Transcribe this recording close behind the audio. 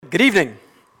Good evening.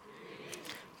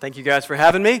 Thank you guys for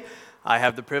having me. I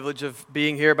have the privilege of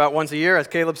being here about once a year, as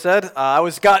Caleb said. I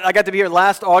got to be here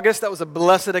last August. That was a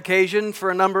blessed occasion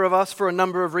for a number of us for a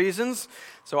number of reasons.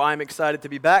 So I'm excited to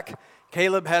be back.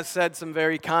 Caleb has said some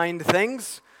very kind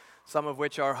things, some of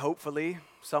which are hopefully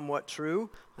somewhat true.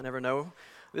 I never know.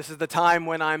 This is the time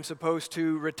when I'm supposed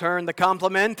to return the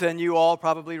compliment, and you all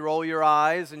probably roll your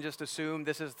eyes and just assume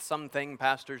this is something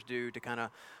pastors do to kind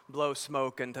of blow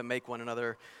smoke and to make one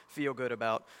another feel good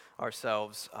about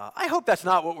ourselves. I hope that's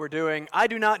not what we're doing. I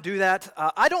do not do that.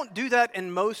 I don't do that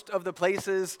in most of the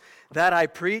places that I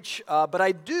preach, but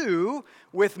I do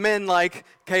with men like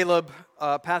Caleb,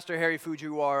 Pastor Harry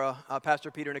Fujiwara,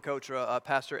 Pastor Peter Nikotra,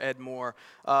 Pastor Ed Moore.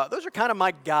 Those are kind of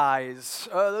my guys.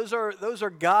 Those are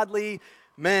godly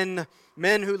men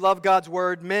who love God's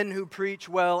word, men who preach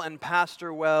well and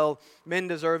pastor well, men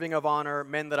deserving of honor,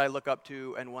 men that I look up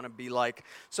to and want to be like.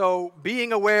 So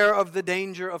being aware of the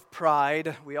danger of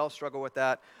pride, we all struggle with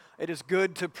that. It is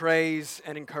good to praise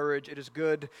and encourage. It is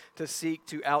good to seek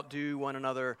to outdo one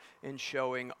another in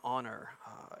showing honor.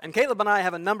 And Caleb and I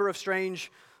have a number of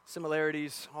strange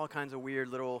similarities, all kinds of weird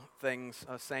little things,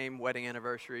 same wedding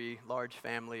anniversary, large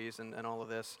families, and all of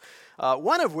this.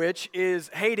 One of which is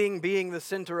hating being the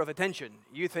center of attention.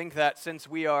 You think that since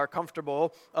we are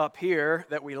comfortable up here,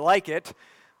 that we like it.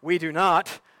 We do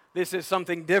not. This is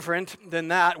something different than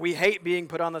that. We hate being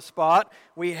put on the spot.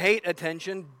 We hate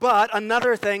attention. But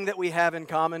another thing that we have in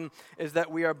common is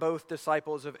that we are both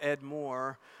disciples of Ed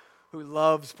Moore, who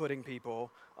loves putting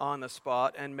people on the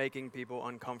spot and making people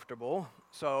uncomfortable.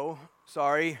 So,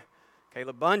 sorry,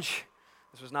 Caleb Bunch,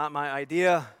 this was not my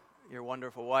idea. Your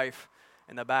wonderful wife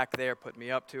in the back there put me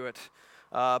up to it.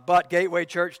 But Gateway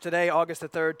Church today, August the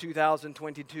 3rd,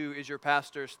 2022, is your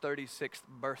pastor's 36th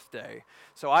birthday.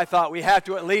 So I thought we had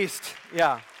to at least,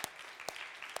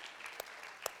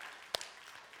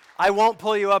 I won't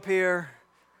pull you up here.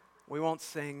 We won't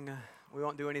sing. We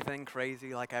won't do anything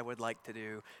crazy like I would like to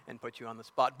do and put you on the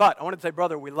spot. But I wanted to say,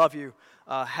 brother, we love you.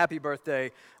 Happy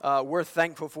birthday. We're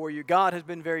thankful for you. God has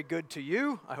been very good to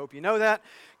you. I hope you know that.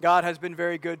 God has been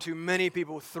very good to many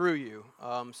people through you.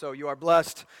 So you are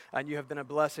blessed, and you have been a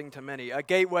blessing to many. At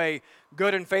Gateway,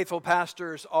 good and faithful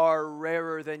pastors are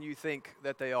rarer than you think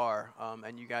that they are.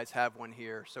 And you guys have one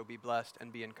here, so be blessed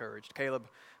and be encouraged. Caleb,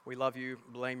 we love you.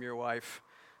 Blame your wife.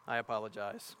 I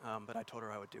apologize, but I told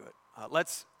her I would do it.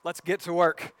 Let's get to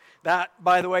work. That,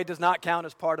 by the way, does not count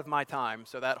as part of my time,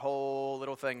 so that whole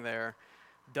little thing there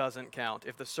doesn't count.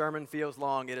 If the sermon feels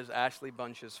long, it is Ashley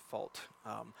Bunch's fault.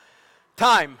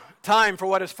 Time for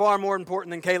what is far more important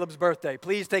than Caleb's birthday.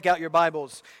 Please take out your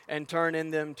Bibles and turn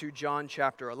in them to John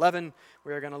chapter 11.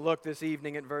 We are going to look this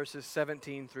evening at verses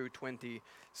 17 through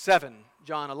 27.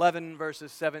 John 11,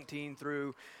 verses 17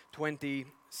 through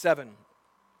 27.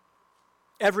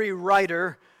 Every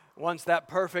writer wants that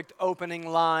perfect opening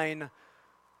line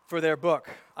for their book.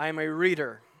 I am a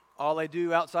reader. All I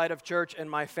do outside of church and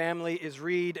my family is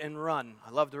read and run.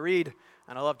 I love to read,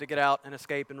 and I love to get out and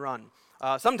escape and run.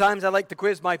 Sometimes I like to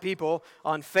quiz my people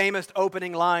on famous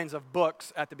opening lines of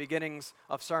books at the beginnings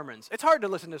of sermons. It's hard to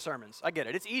listen to sermons. I get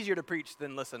it. It's easier to preach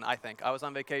than listen, I think. I was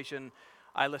on vacation.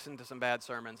 I listened to some bad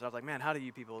sermons, and I was like, man, how do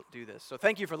you people do this? So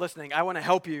thank you for listening. I want to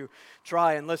help you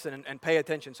try and listen and pay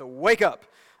attention. So wake up.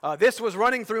 This was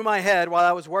running through my head while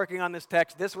I was working on this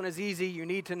text. This one is easy. You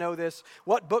need to know this.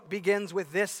 What book begins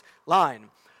with this line?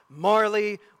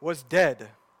 Marley was dead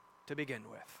to begin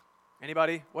with.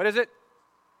 Anybody? What is it?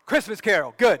 Christmas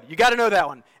Carol. Good. You got to know that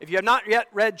one. If you have not yet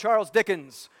read Charles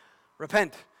Dickens,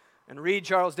 repent and read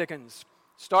Charles Dickens.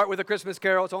 Start with A Christmas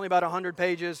Carol. It's only about 100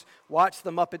 pages. Watch the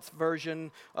Muppets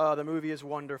version. The movie is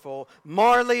wonderful.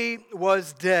 Marley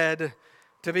was dead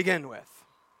to begin with.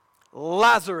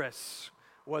 Lazarus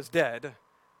was dead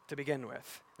to begin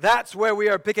with. That's where we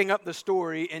are picking up the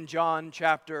story in John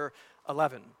chapter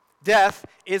 11. Death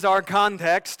is our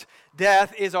context.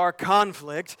 Death is our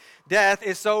conflict. Death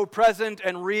is so present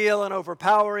and real and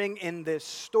overpowering in this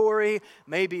story,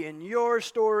 maybe in your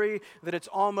story, that it's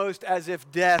almost as if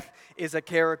death is a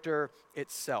character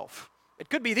itself. It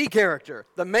could be the character,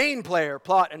 the main player,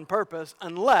 plot, and purpose,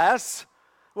 unless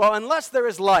there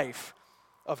is life,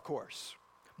 of course.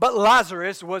 But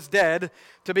Lazarus was dead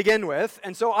to begin with,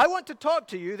 and so I want to talk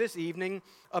to you this evening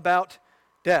about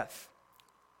death.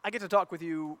 I get to talk with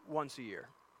you once a year.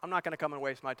 I'm not going to come and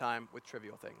waste my time with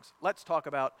trivial things. Let's talk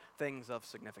about things of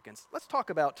significance. Let's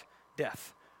talk about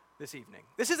death this evening.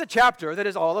 This is a chapter that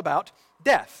is all about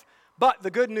death. But the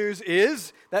good news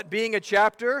is that being a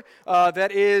chapter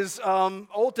that is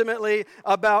ultimately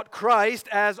about Christ,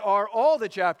 as are all the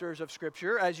chapters of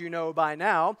Scripture, as you know by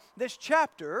now, this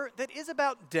chapter that is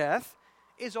about death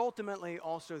is ultimately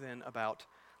also then about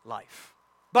life.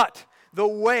 But the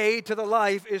way to the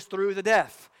life is through the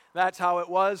death. That's how it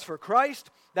was for Christ.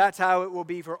 That's how it will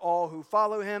be for all who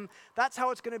follow him. That's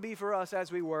how it's going to be for us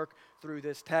as we work through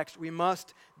this text. We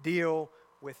must deal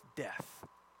with death.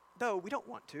 Though we don't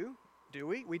want to, do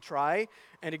we? We try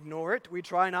and ignore it. We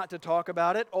try not to talk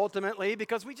about it, ultimately,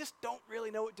 because we just don't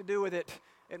really know what to do with it.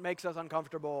 It makes us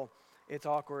uncomfortable. It's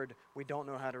awkward. We don't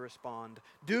know how to respond.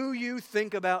 Do you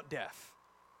think about death?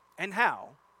 And how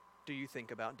do you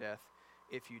think about death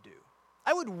if you do?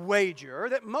 I would wager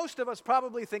that most of us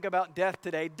probably think about death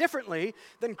today differently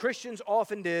than Christians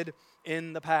often did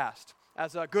in the past.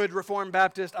 As a good Reformed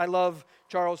Baptist, I love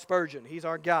Charles Spurgeon. He's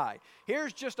our guy.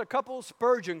 Here's just a couple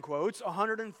Spurgeon quotes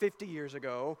 150 years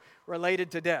ago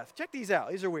related to death. Check these out.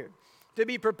 These are weird. To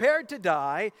be prepared to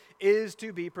die is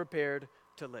to be prepared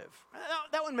to live.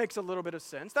 That one makes a little bit of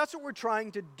sense. That's what we're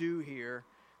trying to do here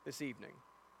this evening.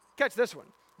 Catch this one.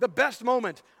 The best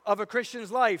moment of a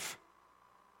Christian's life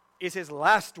is his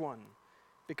last one,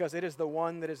 because it is the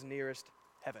one that is nearest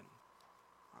heaven.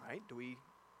 All right, do we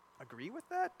agree with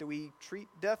that? Do we treat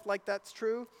death like that's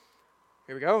true?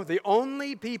 Here we go. The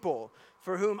only people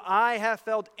for whom I have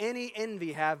felt any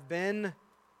envy have been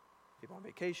people on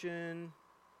vacation,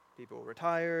 people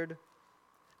retired,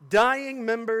 dying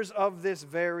members of this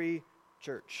very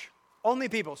church. Only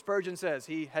people, Spurgeon says,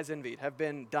 he has envied, have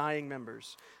been dying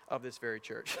members of this very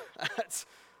church. That's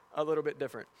a little bit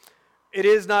different. It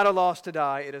is not a loss to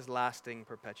die, it is lasting,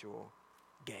 perpetual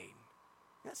gain.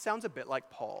 That sounds a bit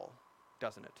like Paul,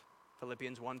 doesn't it?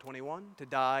 Philippians 1:21, to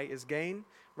die is gain.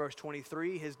 Verse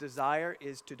 23, his desire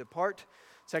is to depart.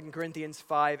 2 Corinthians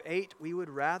 5:8, we would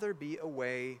rather be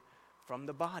away from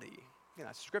the body. Yeah,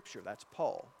 that's scripture, that's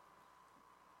Paul.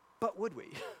 But would we?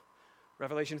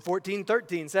 Revelation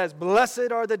 14:13 says,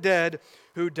 blessed are the dead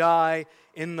who die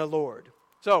in the Lord.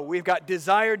 So we've got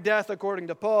desired death according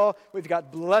to Paul. We've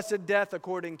got blessed death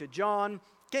according to John.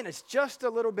 Again, it's just a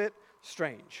little bit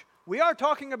strange. We are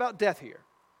talking about death here.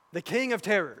 The king of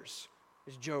terrors,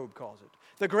 as Job calls it.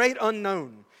 The great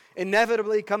unknown,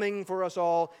 inevitably coming for us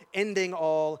all, ending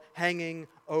all, hanging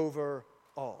over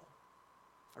all.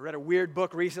 I read a weird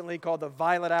book recently called The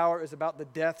Violet Hour. It's about the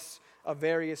deaths of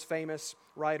various famous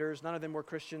writers. None of them were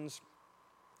Christians.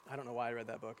 I don't know why I read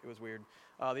that book. It was weird.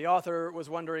 The author was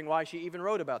wondering why she even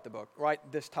wrote about the book,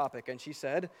 this topic. And she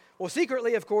said, well,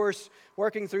 secretly, of course,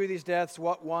 working through these deaths,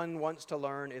 what one wants to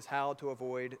learn is how to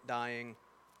avoid dying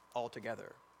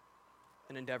altogether.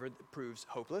 An endeavor that proves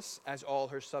hopeless, as all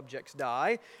her subjects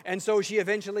die. And so she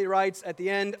eventually writes at the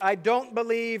end, I don't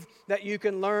believe that you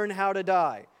can learn how to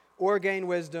die, or gain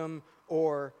wisdom,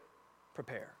 or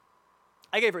prepare.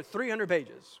 I gave her 300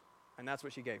 pages, and that's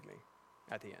what she gave me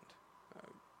at the end.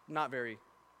 Not very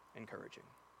encouraging.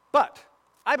 But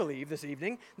I believe this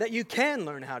evening that you can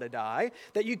learn how to die,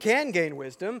 that you can gain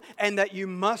wisdom, and that you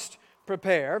must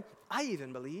prepare. I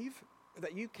even believe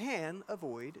that you can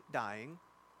avoid dying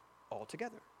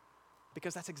altogether,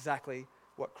 because that's exactly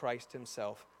what Christ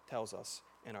himself tells us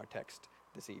in our text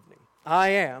this evening. I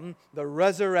am the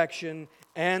resurrection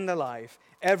and the life.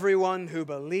 Everyone who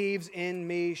believes in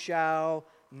me shall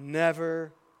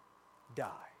never die.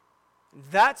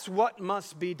 That's what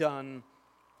must be done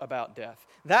about death.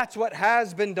 That's what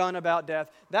has been done about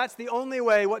death. That's the only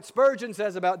way what Spurgeon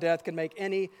says about death can make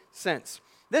any sense.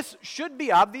 This should be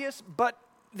obvious, but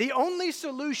the only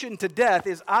solution to death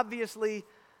is obviously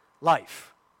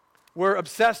life. We're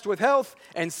obsessed with health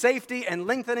and safety and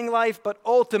lengthening life, but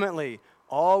ultimately,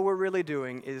 all we're really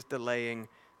doing is delaying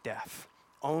death.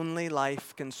 Only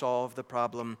life can solve the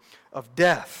problem of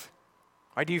death.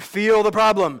 Right? Do you feel the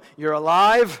problem? You're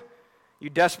alive. You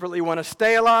desperately want to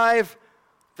stay alive.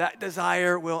 That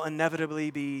desire will inevitably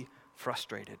be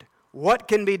frustrated. What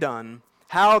can be done?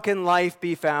 How can life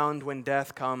be found when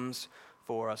death comes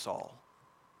for us all?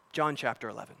 John chapter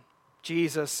 11.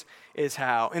 Jesus is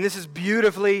how. And this is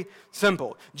beautifully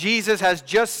simple. Jesus has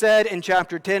just said in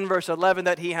chapter 10, verse 11,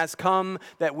 that he has come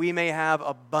that we may have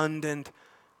abundant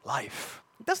life.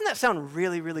 Doesn't that sound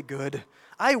really, really good?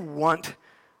 I want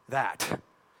that.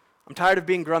 I'm tired of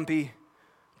being grumpy,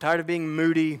 tired of being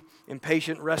moody,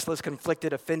 impatient, restless,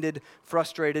 conflicted, offended,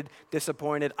 frustrated,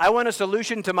 disappointed. I want a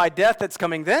solution to my death that's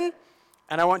coming then,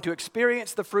 and I want to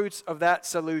experience the fruits of that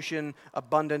solution,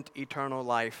 abundant eternal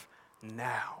life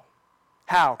now.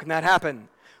 How can that happen?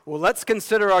 Well, let's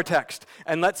consider our text,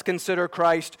 and let's consider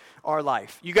Christ, our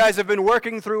life. You guys have been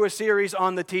working through a series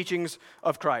on the teachings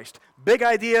of Christ. Big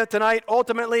idea tonight,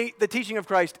 ultimately, the teaching of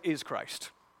Christ is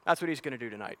Christ. That's what he's going to do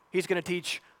tonight. He's going to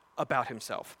teach about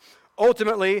himself.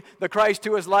 Ultimately, the Christ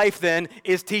who is life then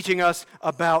is teaching us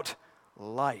about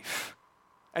life.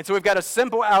 And so we've got a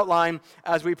simple outline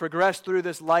as we progress through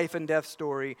this life and death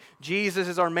story. Jesus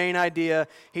is our main idea.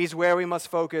 He's where we must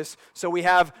focus. So we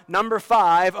have number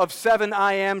 5 of 7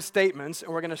 I am statements,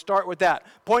 and we're going to start with that.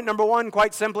 Point number 1,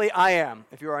 quite simply, I am.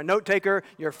 If you are a note taker,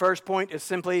 your first point is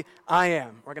simply I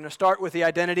am. We're going to start with the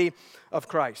identity of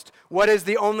Christ. What is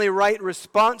the only right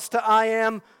response to I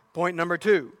am? Point number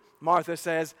 2, Martha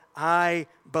says, I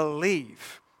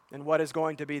believe. And what is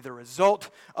going to be the result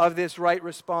of this right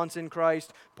response in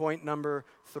Christ? Point number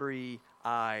 3,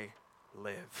 I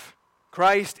live.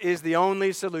 Christ is the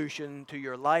only solution to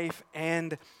your life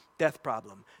and death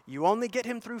problem. You only get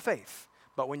him through faith,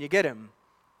 but when you get him,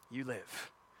 you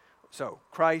live. So,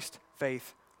 Christ,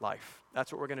 faith, life.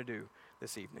 That's what we're going to do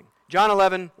this evening. John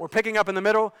 11, we're picking up in the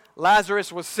middle.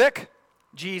 Lazarus was sick.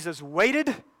 Jesus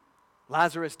waited.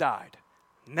 Lazarus died.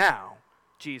 Now,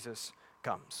 Jesus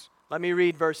comes. Let me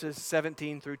read verses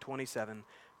 17 through 27.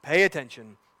 Pay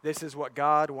attention. This is what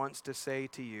God wants to say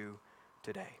to you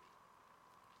today.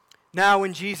 Now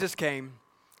when Jesus came,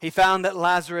 he found that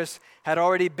Lazarus had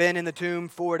already been in the tomb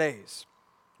 4 days.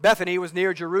 Bethany was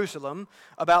near Jerusalem,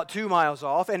 about 2 miles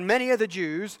off, and many of the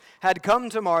Jews had come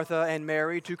to Martha and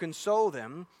Mary to console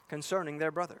them concerning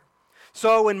their brother.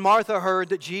 So when Martha heard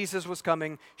that Jesus was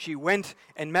coming, she went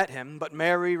and met him, but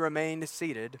Mary remained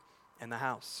seated in the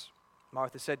house.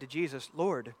 Martha said to Jesus,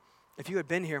 Lord, if you had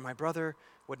been here, my brother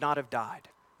would not have died.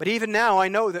 But even now I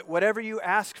know that whatever you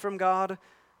ask from God,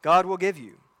 God will give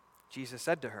you. Jesus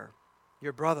said to her,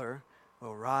 your brother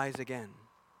will rise again.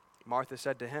 Martha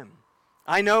said to him,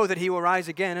 I know that he will rise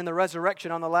again in the resurrection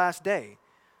on the last day.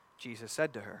 Jesus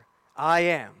said to her, I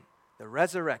am the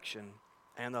resurrection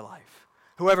and the life.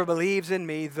 Whoever believes in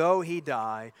me, though he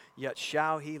die, yet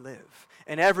shall he live.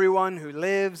 And everyone who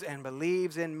lives and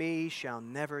believes in me shall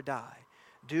never die.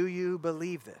 Do you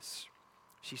believe this?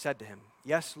 She said to him,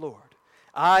 yes, Lord.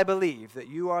 I believe that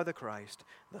you are the Christ,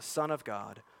 the Son of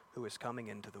God, who is coming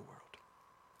into the world.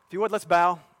 If you would, let's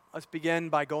bow. Let's begin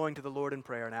by going to the Lord in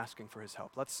prayer and asking for his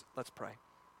help. Let's pray.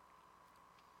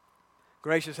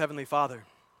 Gracious Heavenly Father,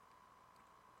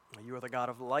 you are the God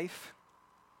of life.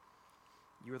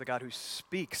 You are the God who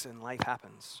speaks and life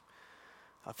happens,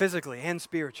 physically and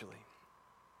spiritually.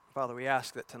 Father, we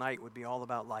ask that tonight would be all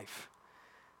about life.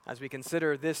 As we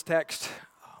consider this text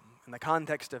in the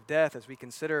context of death, as we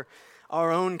consider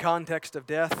our own context of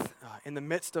death, in the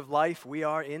midst of life, we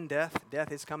are in death.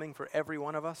 Death is coming for every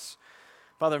one of us.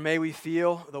 Father, may we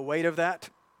feel the weight of that.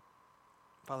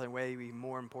 Father, may we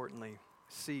more importantly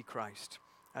see Christ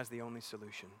as the only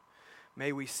solution.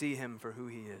 May we see him for who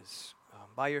he is.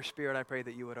 By your Spirit, I pray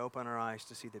that you would open our eyes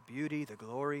to see the beauty, the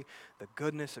glory, the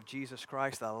goodness of Jesus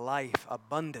Christ, the life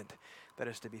abundant that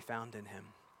is to be found in him.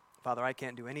 Father, I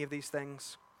can't do any of these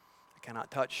things. I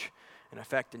cannot touch and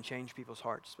affect and change people's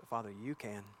hearts. But Father, you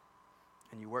can.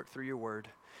 And you work through your word.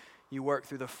 You work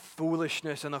through the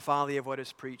foolishness and the folly of what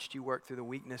is preached. You work through the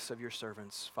weakness of your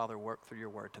servants. Father, work through your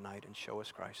word tonight and show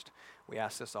us Christ. We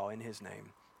ask this all in his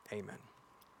name. Amen.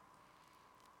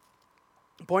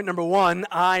 Point number 1,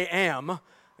 I am.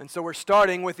 And so we're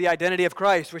starting with the identity of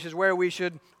Christ, which is where we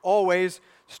should always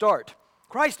start.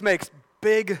 Christ makes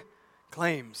big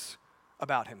claims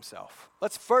about himself.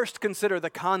 Let's first consider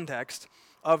the context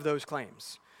of those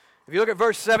claims. If you look at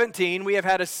verse 17, we have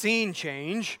had a scene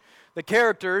change. The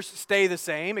characters stay the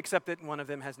same, except that one of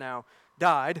them has now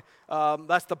died.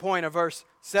 That's the point of verse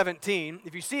 17.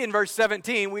 If you see in verse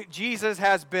 17, Jesus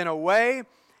has been away.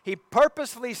 He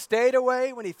purposefully stayed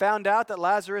away when he found out that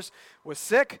Lazarus was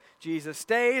sick. Jesus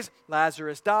stays.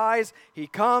 Lazarus dies. He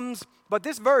comes. But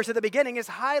this verse at the beginning is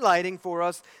highlighting for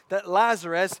us that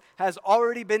Lazarus has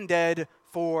already been dead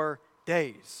 4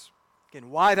 days.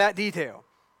 Again, why that detail?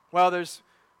 Well, there's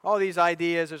all these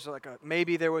ideas. There's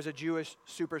maybe there was a Jewish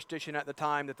superstition at the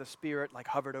time that the spirit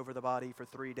hovered over the body for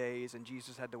 3 days, and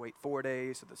Jesus had to wait 4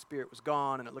 days, so the spirit was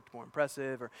gone, and it looked more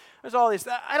impressive. Or there's all these.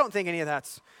 I don't think any of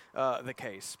that's the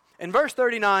case. In verse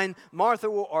 39,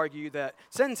 Martha will argue that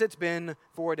since it's been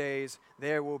 4 days,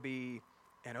 there will be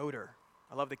an odor.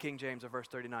 I love the King James of verse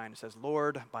 39. It says,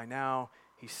 "Lord, by now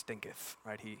he stinketh,"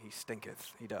 right? He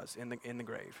stinketh. He does in the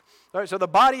grave. All right, so the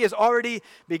body is already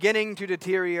beginning to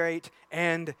deteriorate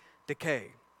and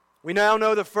decay. We now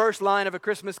know the first line of A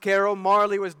Christmas Carol,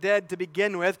 Marley was dead to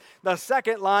begin with. The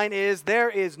second line is, there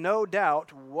is no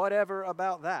doubt whatever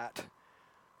about that.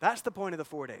 That's the point of the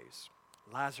 4 days.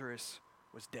 Lazarus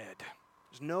was dead.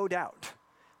 There's no doubt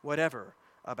whatever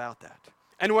about that.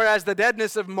 And whereas the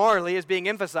deadness of Marley is being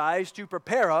emphasized to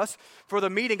prepare us for the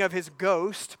meeting of his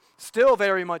ghost, still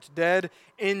very much dead,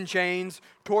 in chains,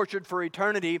 tortured for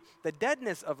eternity, the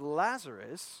deadness of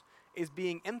Lazarus is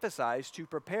being emphasized to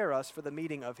prepare us for the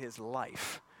meeting of his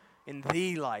life. in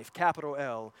the life, capital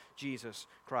L, Jesus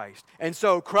Christ. And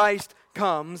so Christ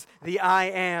comes, the I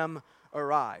am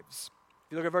arrives.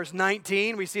 If you look at verse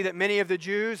 19, we see that many of the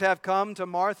Jews have come to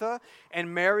Martha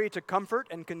and Mary to comfort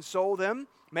and console them.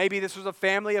 Maybe this was a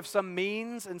family of some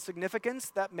means and significance,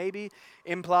 that maybe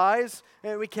implies.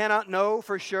 And we cannot know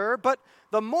for sure. But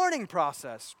the mourning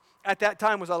process at that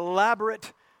time was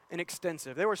elaborate and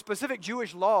extensive. There were specific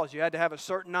Jewish laws. You had to have a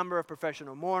certain number of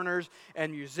professional mourners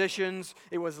and musicians.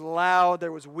 It was loud.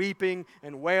 There was weeping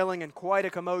and wailing and quite a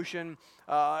commotion.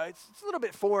 It's a little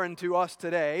bit foreign to us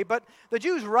today, but the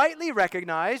Jews rightly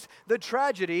recognized the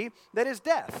tragedy that is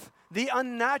death, the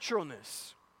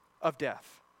unnaturalness of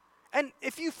death. And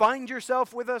if you find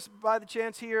yourself with us by the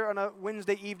chance here on a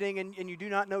Wednesday evening and you do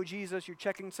not know Jesus, you're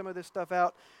checking some of this stuff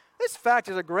out, this fact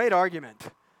is a great argument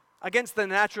against the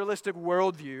naturalistic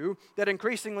worldview that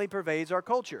increasingly pervades our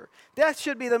culture. Death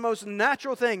should be the most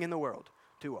natural thing in the world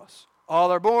to us.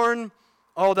 All are born,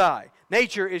 all die.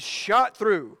 Nature is shot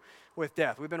through with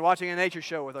death. We've been watching a nature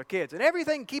show with our kids, and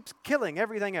everything keeps killing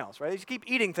everything else, right? They just keep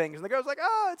eating things, and the girl's like,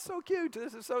 oh, it's so cute.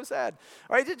 This is so sad.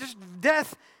 All right, just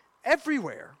death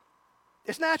everywhere.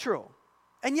 It's natural.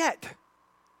 And yet,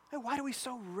 why do we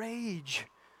so rage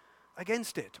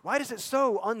against it? Why does it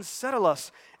so unsettle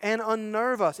us and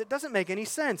unnerve us? It doesn't make any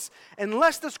sense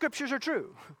unless the scriptures are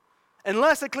true.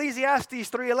 Unless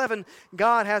Ecclesiastes 3:11,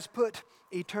 God has put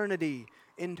eternity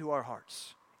into our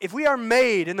hearts. If we are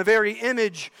made in the very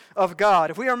image of God,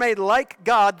 if we are made like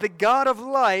God, the God of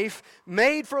life,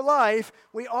 made for life,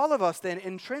 we all of us then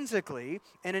intrinsically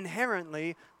and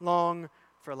inherently long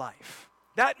for life.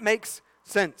 That makes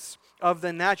sense of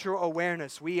the natural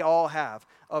awareness we all have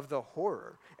of the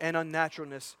horror and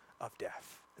unnaturalness of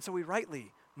death. And so we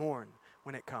rightly mourn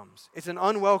when it comes. It's an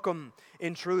unwelcome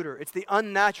intruder. It's the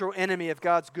unnatural enemy of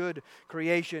God's good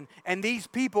creation. And these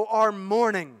people are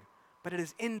mourning, but it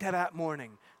is into that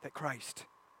mourning that Christ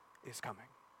is coming.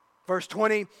 Verse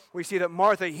 20, we see that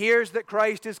Martha hears that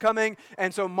Christ is coming,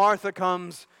 and so Martha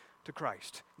comes to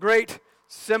Christ. Great,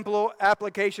 simple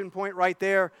application point right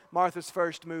there. Martha's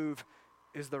first move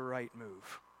is the right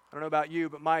move. I don't know about you,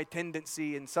 but my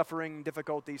tendency in suffering,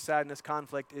 difficulty, sadness,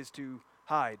 conflict is to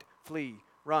hide, flee,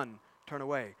 run, turn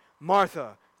away.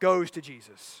 Martha goes to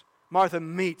Jesus. Martha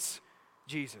meets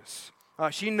Jesus.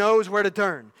 She knows where to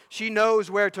turn. She knows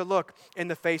where to look in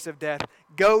the face of death.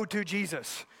 Go to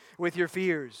Jesus with your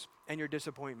fears and your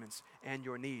disappointments and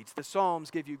your needs. The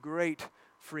Psalms give you great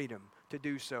freedom to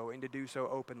do so and to do so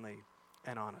openly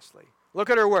and honestly. Look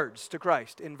at her words to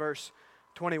Christ in verse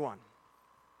 21.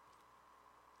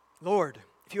 Lord,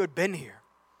 if you had been here,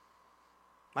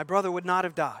 my brother would not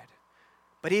have died.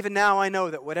 But even now I know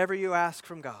that whatever you ask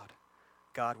from God,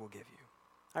 God will give you.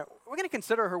 All right, we're going to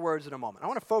consider her words in a moment. I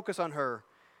want to focus on her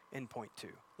in point 2.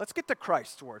 Let's get to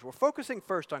Christ's words. We're focusing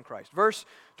first on Christ. Verse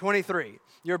 23,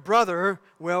 your brother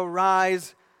will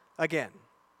rise again.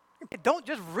 Don't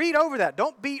just read over that.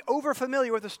 Don't be over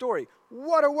familiar with the story.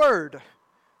 What a word.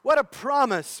 What a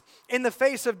promise in the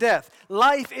face of death.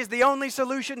 Life is the only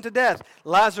solution to death.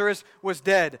 Lazarus was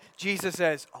dead. Jesus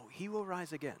says, oh, he will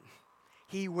rise again.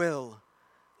 He will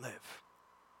live.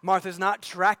 Martha's not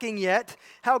tracking yet.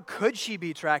 How could she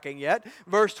be tracking yet?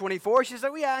 Verse 24, she said,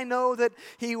 well, yeah, I know that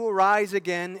he will rise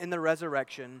again in the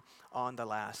resurrection on the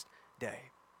last day.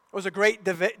 It was a great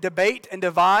debate and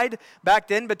divide back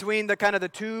then between the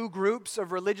two groups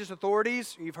of religious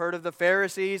authorities. You've heard of the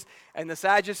Pharisees and the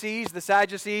Sadducees. The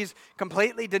Sadducees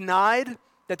completely denied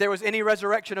that there was any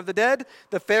resurrection of the dead.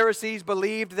 The Pharisees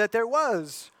believed that there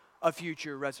was a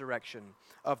future resurrection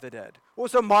of the dead. Well,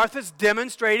 so Martha's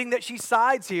demonstrating that she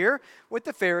sides here with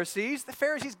the Pharisees. The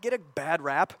Pharisees get a bad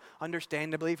rap,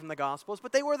 understandably, from the Gospels,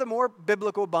 but they were the more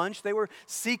biblical bunch. They were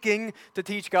seeking to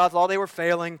teach God's law. They were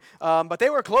failing, but they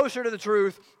were closer to the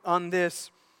truth on this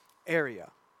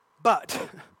area. But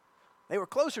they were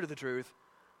closer to the truth.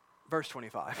 Verse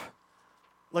 25.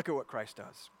 Look at what Christ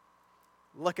does.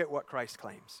 Look at what Christ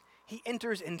claims. He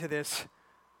enters into this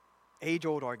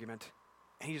age-old argument,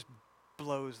 and he just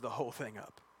blows the whole thing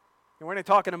up. And we're going to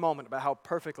talk in a moment about how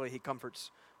perfectly he comforts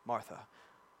Martha.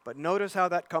 But notice how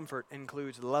that comfort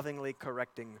includes lovingly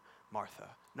correcting Martha.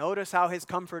 Notice how his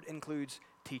comfort includes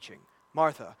teaching.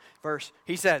 Martha,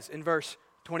 he says in verse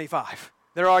 25,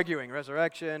 they're arguing,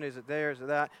 resurrection, is it there, is it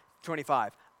that?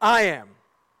 25, I am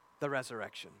the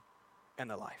resurrection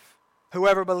and the life.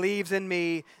 Whoever believes in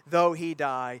me, though he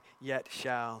die, yet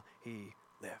shall he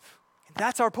live. And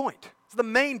that's our point. It's the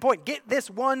main point. Get this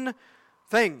one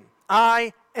thing.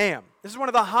 I am. This is one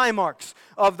of the high marks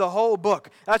of the whole book.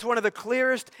 That's one of the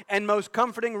clearest and most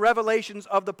comforting revelations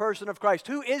of the person of Christ.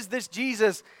 Who is this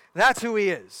Jesus? That's who he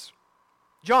is.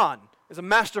 John, is a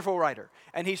masterful writer,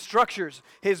 and he structures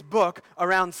his book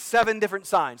around 7 different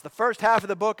signs. The first half of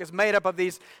the book is made up of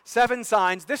these 7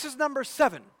 signs. This is number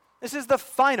 7. This is the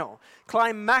final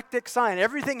climactic sign.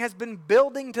 Everything has been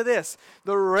building to this,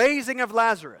 the raising of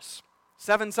Lazarus.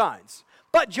 7 signs.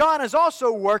 But John is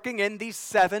also working in these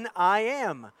 7 I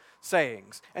am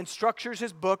sayings and structures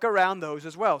his book around those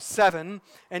as well. 7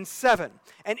 and 7.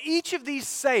 And each of these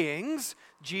sayings,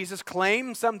 Jesus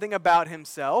claims something about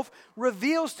himself,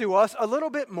 reveals to us a little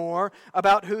bit more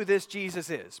about who this Jesus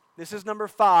is. This is number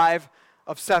 5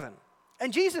 of 7.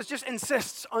 And Jesus just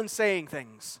insists on saying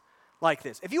things like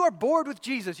this. If you are bored with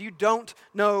Jesus, you don't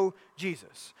know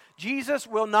Jesus. Jesus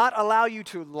will not allow you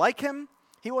to like him.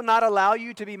 He will not allow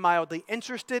you to be mildly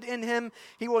interested in him.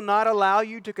 He will not allow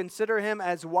you to consider him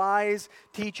as wise,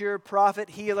 teacher, prophet,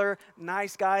 healer,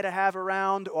 nice guy to have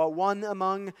around, or one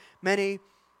among many.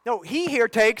 No, he here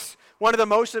takes one of the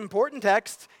most important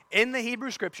texts in the Hebrew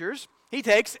Scriptures. He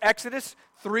takes Exodus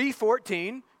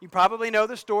 3:14. You probably know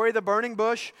the story of the burning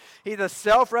bush. He's the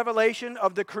self-revelation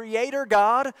of the Creator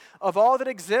God of all that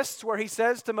exists, where he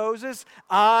says to Moses,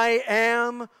 I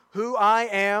am who I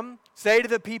am. Say to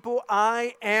the people,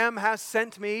 I am has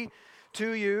sent me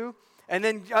to you. And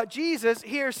then Jesus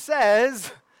here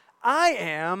says, I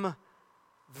am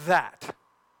that.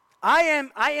 I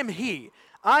am he.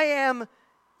 I am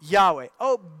Yahweh.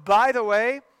 Oh, by the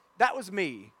way, that was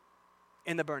me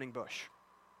in the burning bush.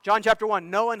 John chapter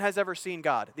 1, no one has ever seen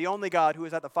God. The only God who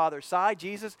is at the Father's side,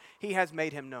 Jesus, he has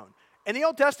made him known. In the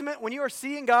Old Testament, when you are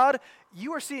seeing God,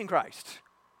 you are seeing Christ.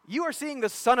 You are seeing the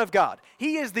Son of God.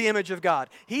 He is the image of God.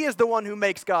 He is the one who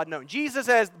makes God known. Jesus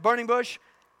says, burning bush,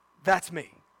 that's me.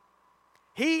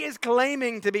 He is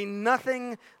claiming to be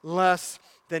nothing less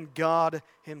than God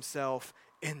himself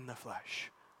in the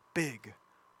flesh. Big,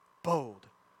 bold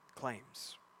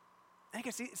claims. And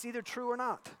it's either true or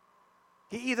not.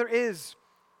 He either is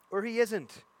or he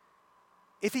isn't.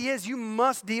 If he is, you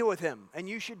must deal with him, and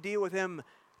you should deal with him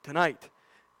tonight.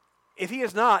 If he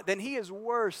is not, then he is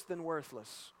worse than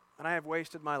worthless, and I have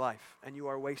wasted my life, and you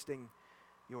are wasting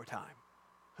your time.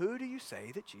 Who do you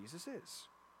say that Jesus is?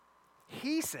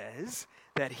 He says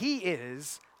that he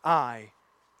is I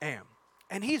am,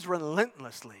 and he's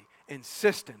relentlessly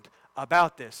insistent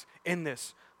about this in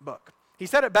this book. He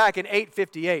said it back in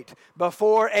 858.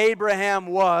 Before Abraham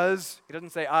was, he doesn't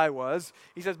say I was,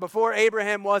 he says before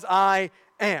Abraham was, I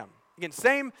am. Again,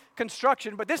 same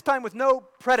construction, but this time with no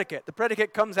predicate. The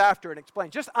predicate comes after and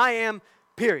explains. Just I am,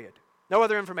 period. No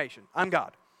other information. I'm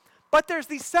God. But there's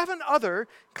these 7 other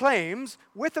claims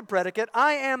with the predicate,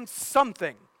 I am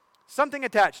something. Something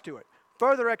attached to it.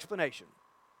 Further explanation.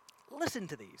 Listen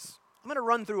to these. I'm going to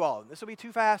run through all of them. This will be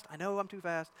too fast. I know I'm too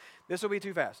fast. This will be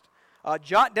too fast.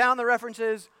 Jot down the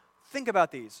references. Think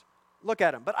about these. Look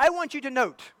at them. But I want you to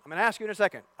note, I'm going to ask you in a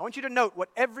second, I want you to note what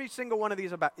every single one of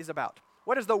these is about.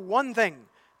 What is the one thing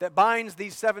that binds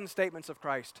these 7 statements of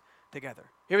Christ together?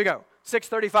 Here we go.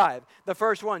 6:35, the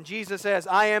first one, Jesus says,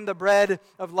 I am the bread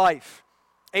of life.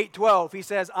 8:12, he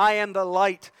says, I am the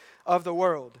light of the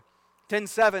world.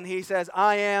 10:7, he says,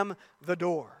 I am the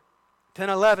door.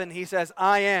 10:11, he says,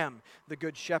 I am the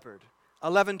good shepherd.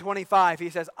 11:25, he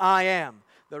says, I am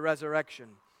the resurrection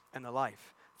and the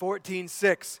life.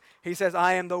 14:6, he says,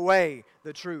 I am the way,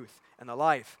 the truth, and the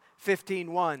life.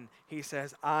 15:1, he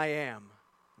says, I am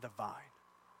the vine.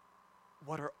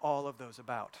 What are all of those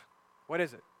about? What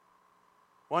is it?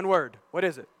 One word. What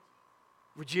is it?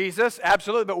 Jesus?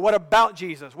 Absolutely. But what about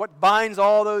Jesus? What binds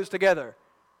all those together?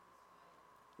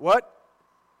 What?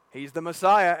 He's the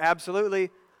Messiah.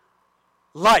 Absolutely.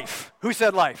 Life. Who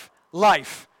said life?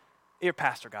 Life. Your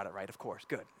pastor got it right, of course.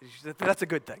 Good. That's a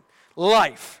good thing.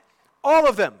 Life. All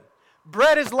of them.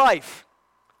 Bread is life.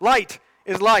 Light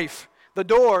is life. The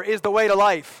door is the way to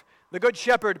life. The good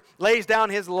shepherd lays down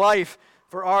his life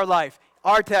for our life.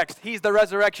 Our text, he's the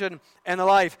resurrection and the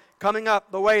life. Coming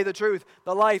up, the way, the truth,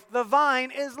 the life. The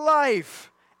vine is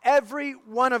life. Every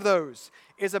one of those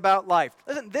is about life.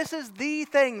 Listen, this is the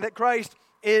thing that Christ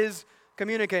is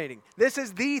communicating. This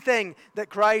is the thing that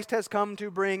Christ has come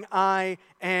to bring. I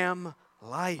am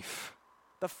life.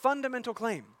 The fundamental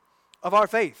claim of our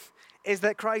faith is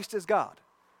that Christ is God.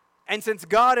 And since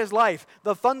God is life,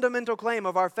 the fundamental claim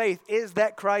of our faith is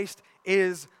that Christ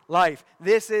is life.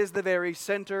 This is the very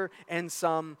center and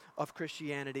sum of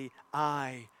Christianity.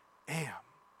 I am.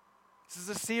 This is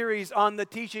a series on the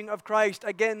teaching of Christ.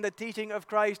 Again, the teaching of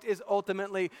Christ is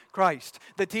ultimately Christ.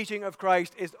 The teaching of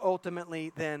Christ is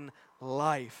ultimately then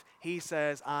life. He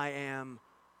says, I am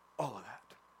all of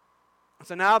that.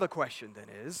 So now the question then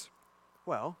is,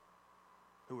 well,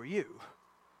 who are you?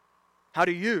 How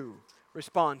do you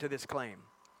respond to this claim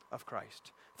of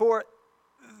Christ? For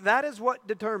that is what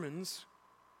determines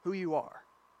who you are.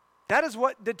 That is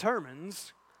what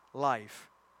determines life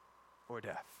or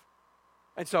death.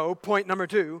 And so, point number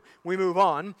 2, we move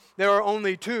on. There are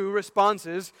only 2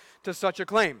 responses to such a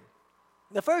claim.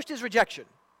 The first is rejection.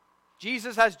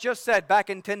 Jesus has just said back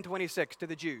in 10:26 to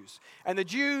the Jews, and the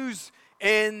Jews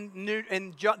in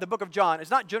the book of John,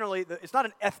 it's not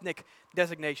an ethnic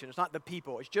designation. It's not the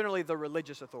people. It's generally the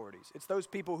religious authorities. It's those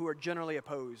people who are generally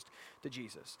opposed to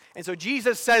Jesus. And so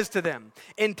Jesus says to them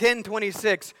in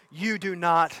 10:26, you do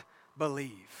not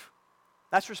believe.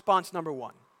 That's response number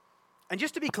 1. And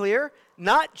just to be clear,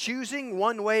 not choosing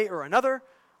one way or another,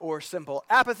 or simple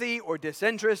apathy, or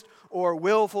disinterest, or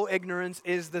willful ignorance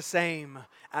is the same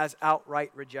as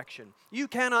outright rejection. You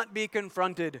cannot be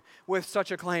confronted with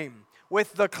such a claim,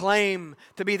 with the claim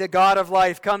to be the God of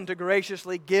life, come to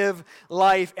graciously give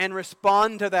life, and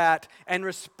respond to that, and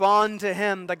respond to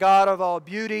Him, the God of all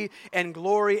beauty and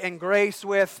glory and grace,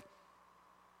 with,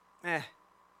 I'd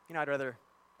rather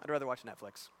watch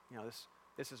Netflix.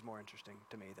 This is more interesting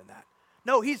to me than that.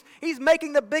 No, he's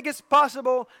making the biggest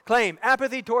possible claim.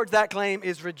 Apathy towards that claim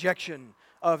is rejection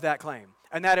of that claim.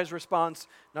 And that is response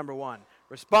number 1.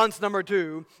 Response number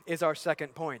 2 is our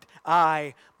second point.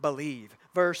 I believe.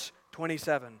 Verse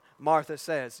 27, Martha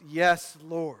says, yes,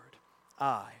 Lord,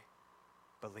 I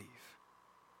believe.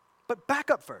 But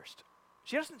back up first.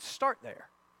 She doesn't start there.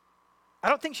 I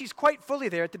don't think she's quite fully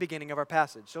there at the beginning of our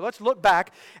passage. So let's look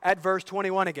back at verse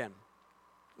 21 again.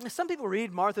 Some people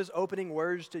read Martha's opening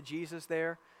words to Jesus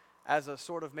there as a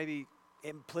sort of maybe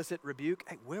implicit rebuke.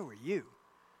 Hey, where were you?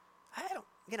 I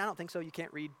don't think so. You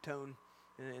can't read tone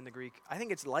in the Greek. I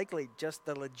think it's likely just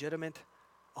the legitimate,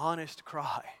 honest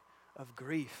cry of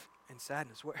grief and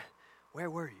sadness. Where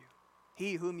were you?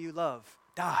 He whom you love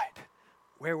died.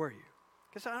 Where were you?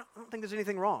 Because I don't think there's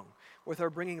anything wrong with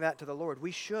her bringing that to the Lord.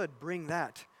 We should bring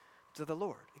that to the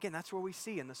Lord. Again, that's where we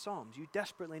see in the Psalms. You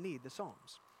desperately need the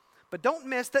Psalms. But don't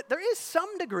miss that there is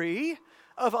some degree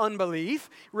of unbelief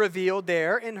revealed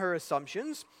there in her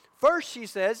assumptions. First, she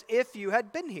says, if you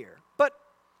had been here. But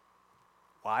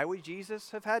why would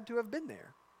Jesus have had to have been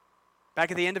there?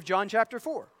 Back at the end of John chapter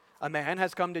 4, a man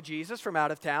has come to Jesus from out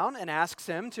of town and asks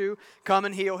him to come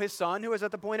and heal his son who is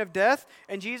at the point of death.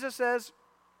 And Jesus says,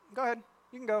 go ahead,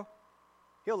 you can go.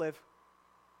 He'll live.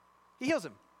 He heals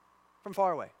him from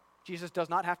far away. Jesus does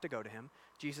not have to go to him.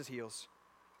 Jesus heals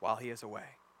while he is away.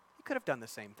 He could have done the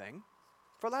same thing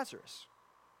for Lazarus.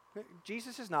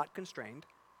 Jesus is not constrained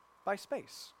by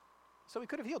space. So he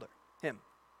could have healed him.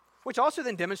 Which also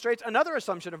then demonstrates another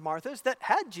assumption of Martha's, that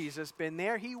had Jesus been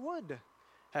there, he would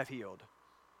have healed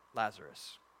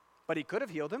Lazarus. But he could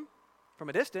have healed him from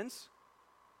a distance.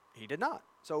 He did not.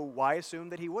 So why assume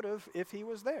that he would have if he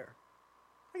was there?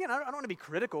 Again, I don't want to be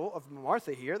critical of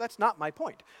Martha here. That's not my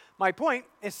point. My point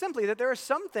is simply that there are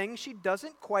some things she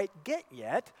doesn't quite get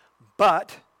yet,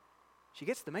 but she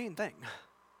gets the main thing.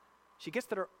 She gets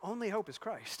that her only hope is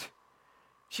Christ.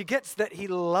 She gets that he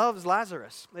loves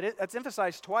Lazarus. That's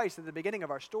emphasized twice at the beginning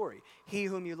of our story. He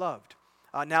whom you loved.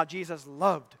 Now Jesus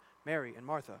loved Mary and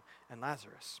Martha and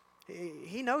Lazarus.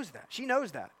 He knows that. She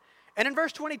knows that. And in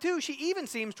verse 22, she even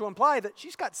seems to imply that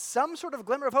she's got some sort of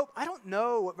glimmer of hope. I don't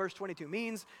know what verse 22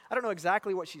 means. I don't know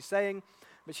exactly what she's saying.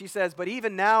 But she says, but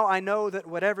even now I know that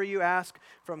whatever you ask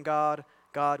from God,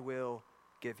 God will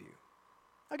give you.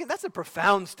 Again, that's a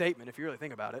profound statement if you really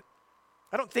think about it.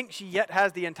 I don't think she yet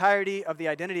has the entirety of the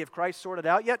identity of Christ sorted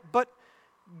out yet, but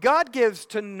God gives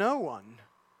to no one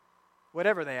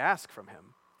whatever they ask from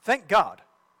him. Thank God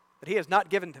that he has not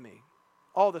given to me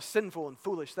all the sinful and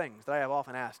foolish things that I have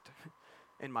often asked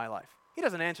in my life. He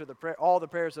doesn't answer all the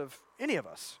prayers of any of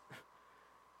us,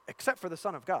 except for the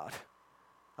Son of God,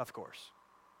 of course.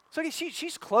 So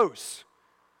she's close.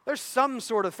 There's some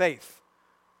sort of faith,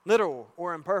 literal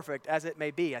or imperfect as it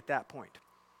may be at that point.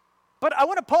 But I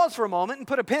want to pause for a moment and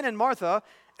put a pin in Martha,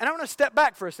 and I want to step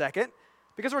back for a second,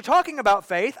 because we're talking about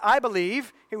faith. I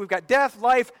believe here we've got death,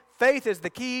 life. Faith is the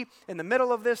key in the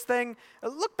middle of this thing.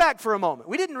 Look back for a moment.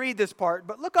 We didn't read this part,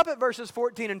 but look up at verses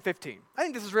 14 and 15. I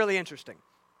think this is really interesting.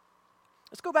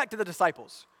 Let's go back to the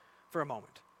disciples for a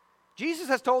moment. Jesus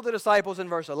has told the disciples in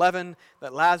verse 11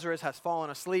 that Lazarus has fallen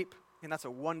asleep, and that's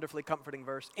a wonderfully comforting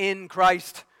verse. In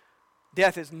Christ,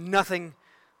 death is nothing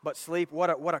but sleep. What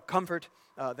a comfort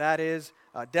that is.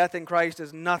 Death in Christ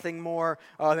is nothing more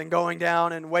than going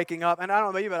down and waking up. And I don't know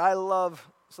about you, but I love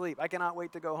sleep. I cannot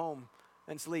wait to go home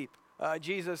and sleep.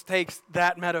 Jesus takes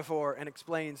that metaphor and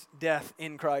explains death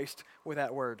in Christ with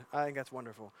that word. I think that's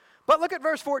wonderful. But look at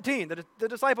verse 14. The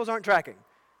disciples aren't tracking.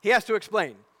 He has to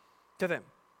explain to them.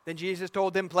 Then Jesus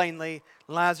told them plainly,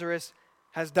 Lazarus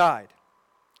has died.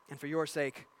 And for your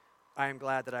sake, I am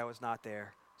glad that I was not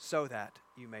there, so that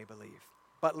you may believe.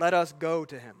 But let us go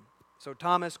to him. So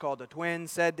Thomas, called the twin,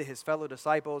 said to his fellow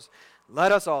disciples,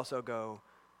 let us also go,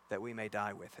 that we may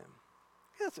die with him.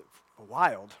 That's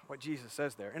wild what Jesus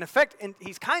says there. In effect,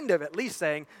 he's kind of at least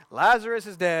saying, Lazarus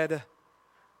is dead,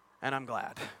 and I'm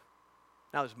glad.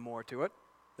 Now there's more to it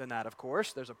than that, of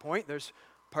course. There's a point. There's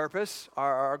purpose.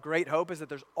 Our great hope is that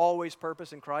there's always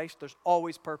purpose in Christ. There's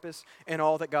always purpose in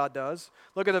all that God does.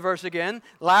 Look at the verse again.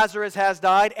 Lazarus has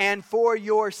died, and for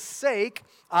your sake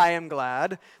I am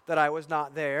glad that I was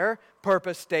not there.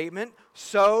 Purpose statement,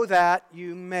 so that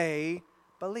you may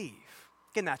believe.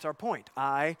 Again, that's our point.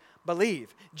 I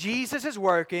believe. Jesus is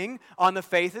working on the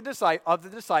faith of the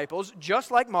disciples,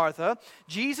 just like Martha.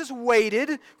 Jesus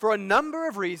waited for a number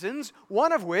of reasons,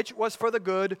 one of which was for the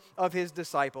good of his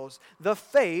disciples, the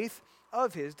faith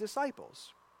of his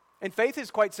disciples. And faith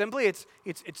is quite simply, it's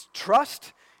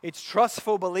trust, it's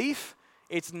trustful belief,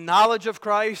 it's knowledge of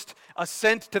Christ,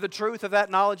 assent to the truth of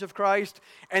that knowledge of Christ,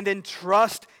 and then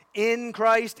trust in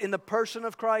Christ, in the person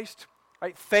of Christ.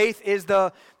 Right? Faith is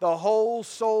the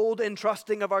whole-souled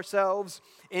entrusting of ourselves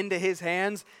into his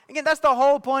hands. Again, that's the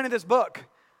whole point of this book.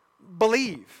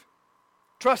 Believe.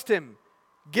 Trust him.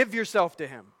 Give yourself to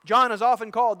him. John is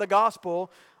often called the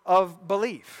gospel of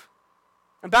belief.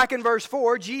 And back in verse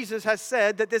 4, Jesus has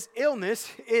said that this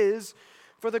illness is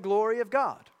for the glory of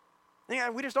God.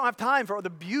 And we just don't have time for the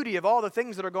beauty of all the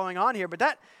things that are going on here,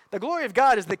 but the glory of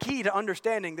God is the key to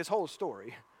understanding this whole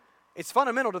story. It's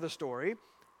fundamental to the story.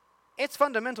 It's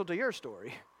fundamental to your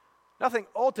story. Nothing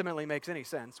ultimately makes any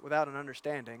sense without an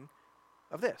understanding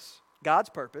of this. God's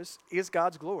purpose is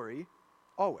God's glory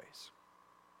always.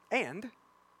 And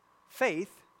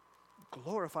faith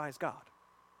glorifies God.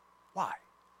 Why?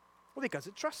 Well, because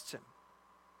it trusts him.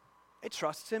 It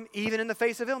trusts him even in the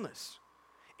face of illness,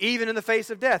 even in the face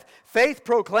of death. Faith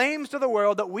proclaims to the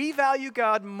world that we value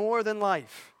God more than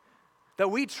life, that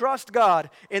we trust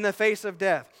God in the face of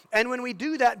death. And when we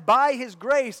do that by his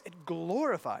grace, it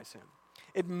glorifies him.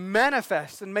 It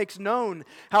manifests and makes known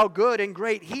how good and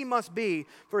great he must be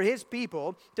for his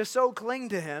people to so cling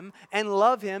to him and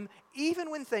love him even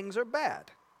when things are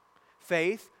bad.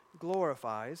 Faith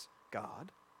glorifies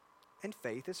God, and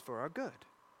faith is for our good.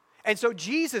 And so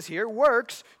Jesus here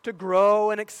works to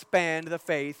grow and expand the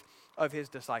faith of his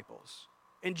disciples.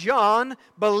 In John,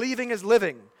 believing is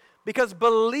living, because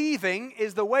believing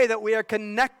is the way that we are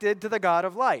connected to the God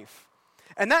of life.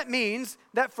 And that means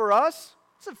that for us,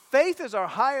 faith is our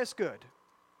highest good.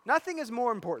 Nothing is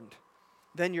more important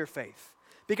than your faith,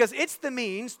 because it's the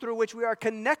means through which we are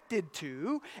connected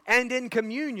to and in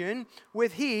communion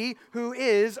with he who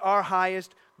is our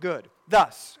highest good.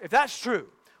 Thus, if that's true,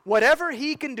 whatever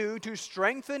he can do to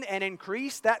strengthen and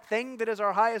increase that thing that is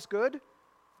our highest good,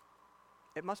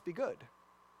 it must be good.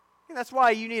 And that's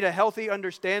why you need a healthy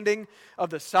understanding of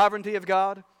the sovereignty of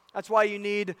God. That's why you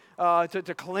need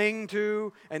to cling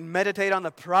to and meditate on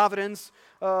the providence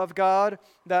of God.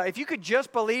 If you could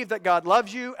just believe that God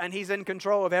loves you and he's in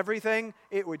control of everything,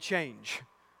 it would change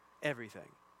everything.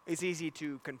 It's easy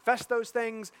to confess those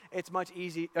things. It's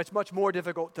much more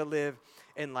difficult to live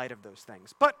in light of those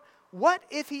things. But what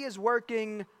if he is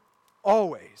working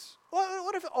always?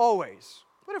 What if always?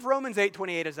 What if Romans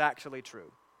 8:28 is actually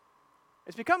true?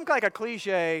 It's become like a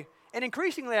cliche, and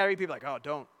increasingly I read people like, oh,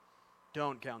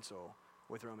 don't counsel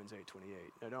with Romans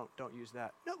 8:28. No, don't use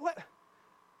that. No, what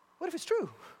if it's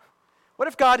true? What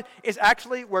if God is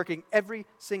actually working every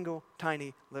single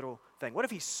tiny little thing? What if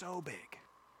he's so big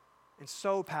and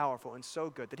so powerful and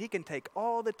so good that he can take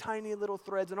all the tiny little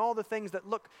threads and all the things that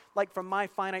look like from my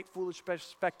finite, foolish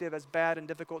perspective as bad and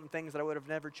difficult and things that I would have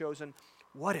never chosen?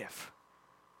 What if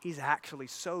he's actually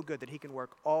so good that he can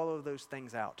work all of those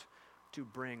things out to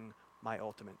bring my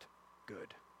ultimate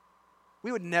good?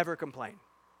 We would never complain.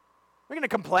 We're going to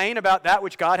complain about that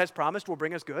which God has promised will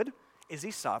bring us good. Is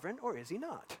he sovereign or is he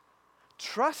not?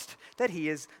 Trust that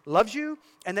he loves you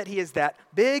and that he is that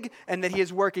big and that he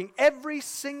is working every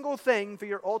single thing for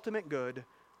your ultimate good,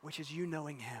 which is you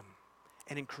knowing him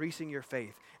and increasing your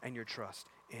faith and your trust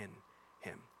in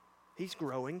him. He's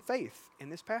growing faith in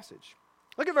this passage.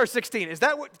 Look at verse 16. Is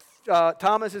that what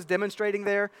Thomas is demonstrating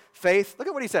there? Faith? Look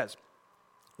at what he says.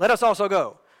 Let us also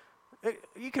go.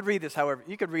 You could read this, however.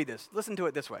 You could read this. Listen to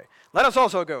it this way. Let us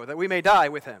also go, that we may die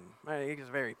with him. He's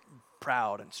very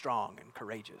proud and strong and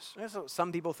courageous. That's what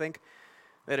some people think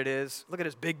that it is. Look at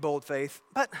his big, bold faith.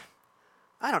 But,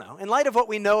 I don't know. In light of what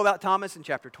we know about Thomas in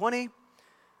chapter 20,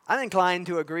 I'm inclined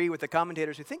to agree with the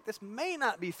commentators who think this may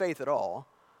not be faith at all,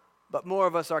 but more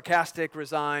of a sarcastic,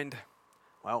 resigned,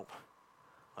 well,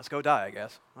 let's go die, I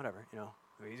guess. Whatever,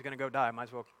 he's going to go die. Might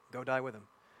as well go die with him.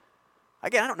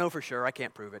 Again, I don't know for sure. I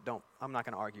can't prove it. I'm not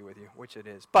going to argue with you which it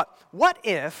is. But what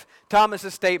if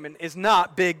Thomas's statement is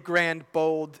not big, grand,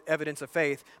 bold evidence of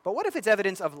faith, but what if it's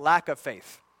evidence of lack of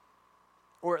faith,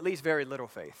 or at least very little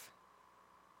faith?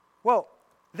 Well,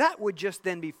 that would just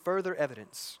then be further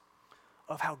evidence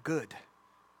of how good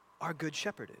our good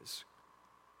shepherd is.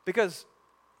 Because,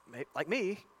 like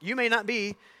me, you may not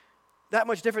be that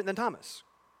much different than Thomas.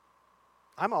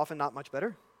 I'm often not much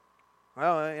better.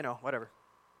 Well, whatever.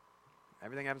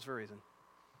 Everything happens for a reason.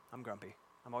 I'm grumpy.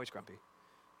 I'm always grumpy.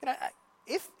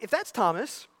 If that's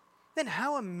Thomas, then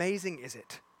how amazing is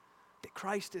it that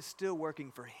Christ is still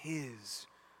working for his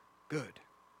good,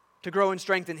 to grow and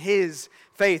strengthen his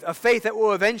faith, a faith that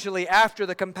will eventually, after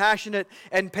the compassionate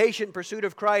and patient pursuit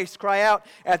of Christ, cry out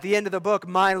at the end of the book,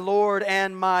 "My Lord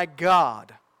and my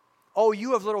God." Oh,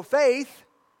 you have little faith.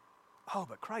 Oh,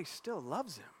 but Christ still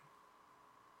loves him.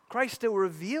 Christ still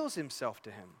reveals himself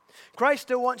to him. Christ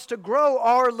still wants to grow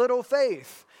our little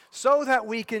faith so that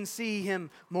we can see him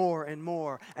more and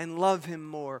more and love him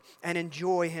more and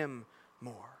enjoy him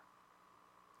more.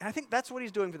 And I think that's what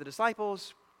he's doing for the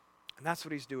disciples, and that's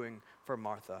what he's doing for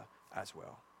Martha as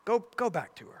well. Go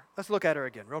back to her. Let's look at her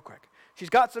again real quick. She's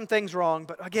got some things wrong,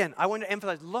 but again, I want to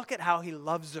emphasize, look at how he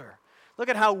loves her. Look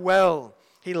at how well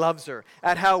he loves her,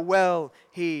 at how well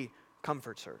he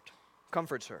comforts her.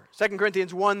 2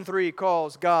 Corinthians 1:3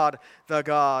 calls God the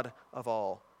God of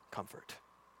all comfort.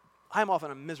 I'm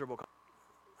often a miserable.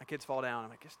 My kids fall down. I'm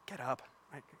like, just get up.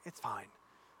 It's fine.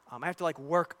 I have to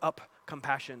work up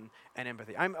compassion and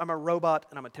empathy. I'm a robot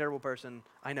and I'm a terrible person.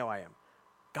 I know I am.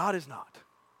 God is not.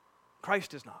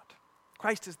 Christ is not.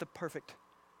 Christ is the perfect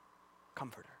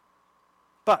comforter.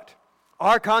 But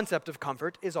our concept of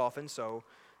comfort is often so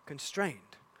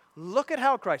constrained. Look at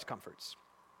how Christ comforts.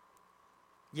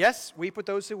 Yes, weep with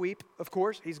those who weep, of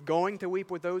course. He's going to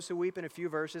weep with those who weep in a few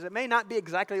verses. It may not be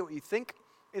exactly what you think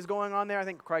is going on there. I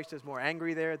think Christ is more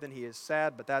angry there than he is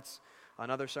sad, but that's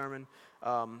another sermon.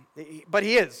 But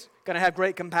he is going to have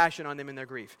great compassion on them in their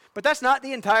grief. But that's not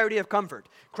the entirety of comfort.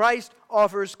 Christ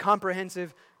offers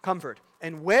comprehensive comfort.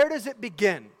 And where does it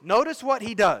begin? Notice what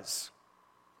he does.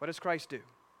 What does Christ do?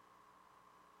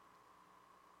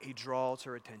 He draws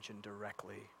her attention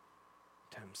directly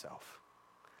to himself.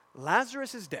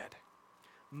 Lazarus is dead.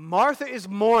 Martha is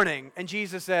mourning, and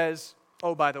Jesus says,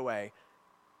 oh, by the way,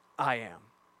 I am.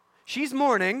 She's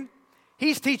mourning,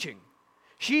 he's teaching.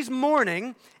 She's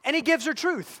mourning, and he gives her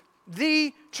truth,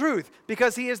 the truth,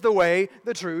 because he is the way,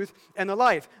 the truth, and the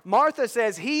life. Martha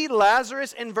says, he,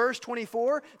 Lazarus, in verse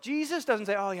 24. Jesus doesn't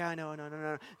say, oh, yeah,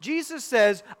 no. Jesus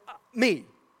says, me,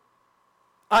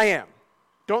 I am.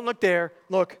 Don't look there,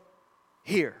 look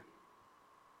here,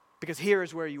 because here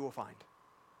is where you will find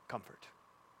comfort.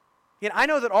 I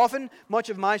know that often much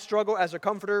of my struggle as a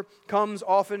comforter comes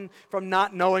often from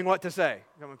not knowing what to say.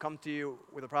 When I come to you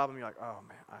with a problem, you're like, oh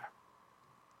man,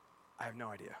 I have no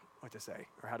idea what to say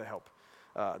or how to help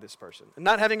this person. And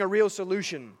not having a real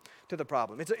solution to the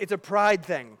problem. It's a pride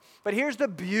thing. But here's the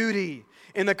beauty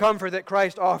in the comfort that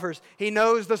Christ offers. He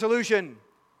knows the solution.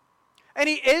 And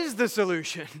he is the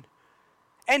solution.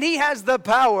 And he has the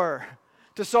power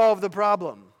to solve the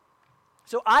problem.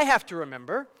 So I have to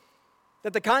remember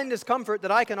that the kindest comfort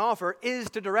that I can offer is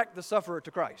to direct the sufferer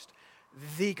to Christ,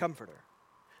 the comforter.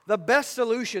 The best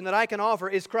solution that I can offer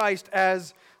is Christ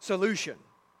as solution.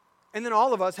 And then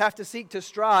all of us have to seek to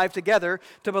strive together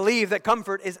to believe that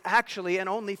comfort is actually and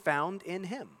only found in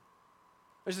him.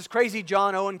 There's this crazy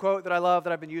John Owen quote that I love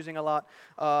that I've been using a lot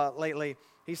lately.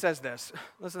 He says this.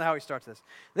 Listen to how he starts this.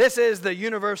 This is the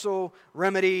universal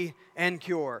remedy and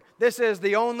cure. This is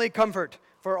the only comfort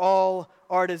for all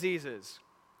our diseases.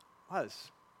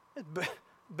 It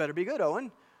better be good,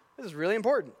 Owen. This is really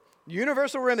important.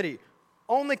 Universal remedy,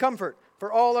 only comfort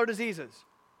for all our diseases.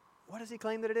 What does he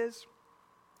claim that it is?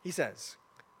 He says,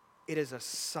 it is a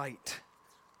sight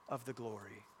of the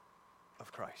glory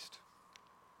of Christ.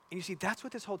 And you see, that's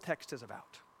what this whole text is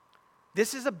about.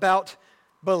 This is about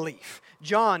belief.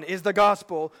 John is the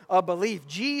gospel of belief.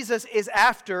 Jesus is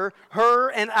after her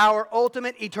and our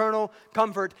ultimate eternal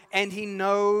comfort, and he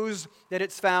knows that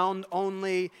it's found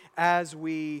only as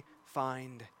we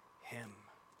find him.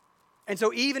 And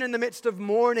so even in the midst of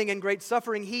mourning and great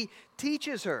suffering, he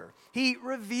teaches her. He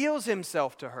reveals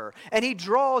himself to her, and he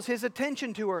draws his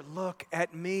attention to her. Look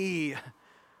at me.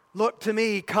 Look to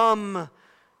me. Come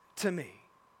to me.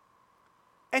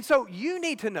 And so you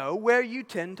need to know where you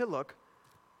tend to look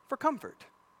for comfort.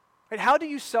 Right? How do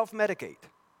you self-medicate?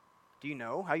 Do you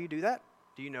know how you do that?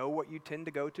 Do you know what you tend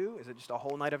to go to? Is it just a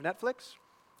whole night of Netflix?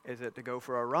 Is it to go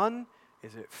for a run?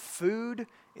 Is it food?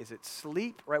 Is it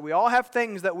sleep? Right? We all have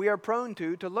things that we are prone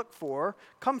to look for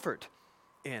comfort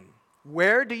in.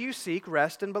 Where do you seek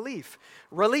rest and relief?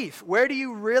 Where do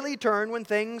you really turn when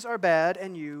things are bad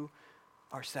and you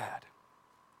are sad?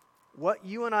 What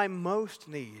you and I most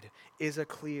need is a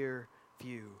clear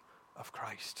view of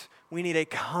Christ. We need a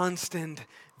constant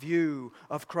view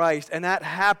of Christ, and that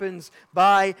happens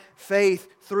by faith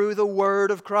through the Word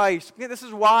of Christ. This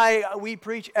is why we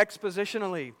preach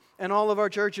expositionally in all of our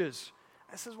churches.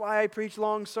 This is why I preach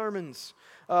long sermons.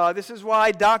 This is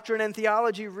why doctrine and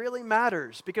theology really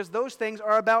matters, because those things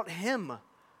are about Him.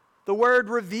 The Word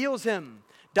reveals Him.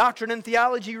 Doctrine and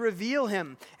theology reveal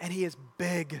Him, and He is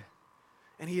big,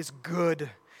 and He is good.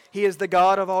 He is the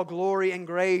God of all glory and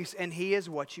grace, and He is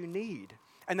what you need.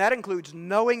 And that includes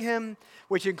knowing Him,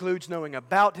 which includes knowing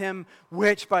about Him,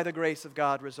 which by the grace of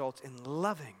God results in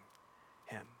loving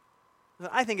Him.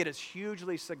 I think it is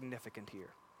hugely significant here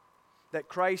that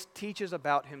Christ teaches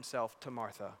about Himself to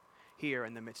Martha here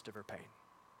in the midst of her pain.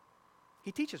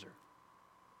 He teaches her.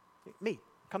 Me,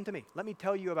 come to me. Let me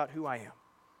tell you about who I am.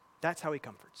 That's how He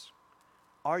comforts.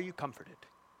 Are you comforted?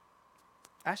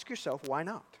 Ask yourself, why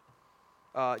not?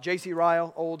 J.C.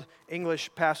 Ryle, old English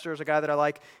pastor, is a guy that I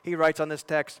like. He writes on this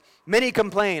text, many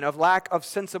complain of lack of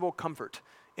sensible comfort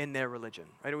in their religion.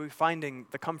 Right? Are we finding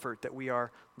the comfort that we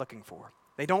are looking for?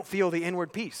 They don't feel the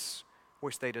inward peace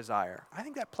which they desire. I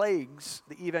think that plagues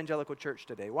the evangelical church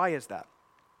today. Why is that?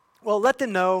 Well, let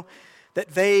them know that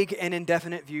vague and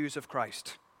indefinite views of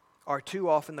Christ are too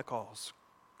often the cause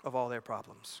of all their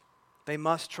problems. They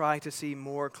must try to see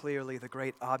more clearly the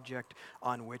great object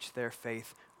on which their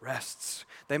faith rests.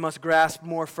 They must grasp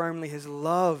more firmly His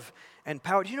love and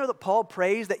power. Do you know that Paul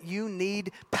prays that you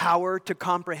need power to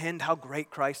comprehend how great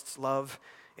Christ's love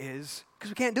is? Because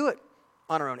we can't do it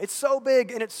on our own. It's so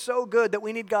big and it's so good that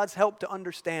we need God's help to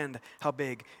understand how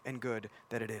big and good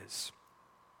that it is.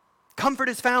 Comfort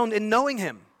is found in knowing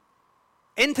Him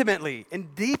intimately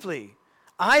and deeply.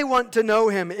 I want to know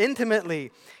Him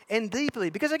intimately and deeply.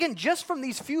 Because again, just from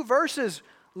these few verses,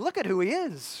 look at who He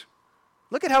is.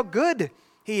 Look at how good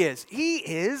He is. He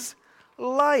is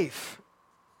life.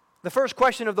 The first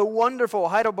question of the wonderful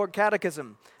Heidelberg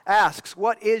Catechism asks,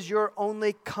 what is your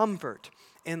only comfort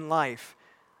in life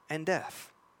and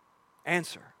death?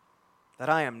 Answer, that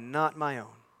I am not my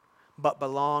own, but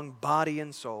belong body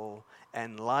and soul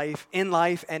and in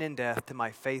life and in death to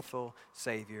my faithful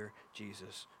Savior,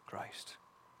 Jesus Christ.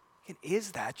 And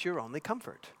is that your only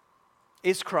comfort?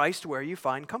 Is Christ where you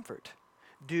find comfort?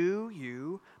 Do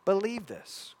you believe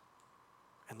this?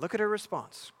 And look at her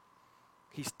response.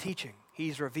 He's teaching.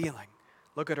 He's revealing.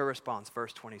 Look at her response,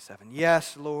 verse 27.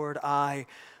 Yes, Lord, I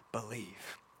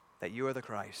believe that you are the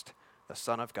Christ, the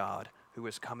Son of God, who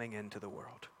is coming into the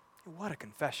world. What a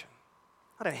confession.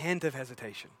 Not a hint of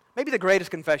hesitation. Maybe the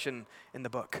greatest confession in the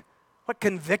book. What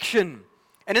conviction.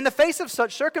 And in the face of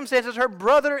such circumstances, her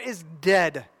brother is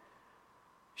dead.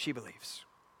 She believes.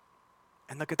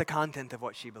 And look at the content of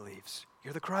what she believes.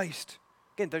 You're the Christ.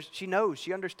 Again, she knows,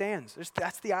 she understands.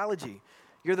 That's theology.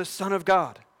 You're the Son of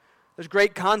God. There's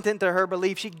great content to her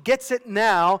belief. She gets it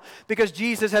now because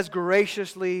Jesus has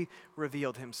graciously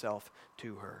revealed Himself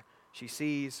to her. She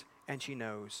sees and she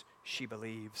knows, she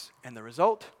believes. And the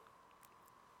result?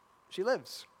 She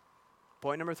lives.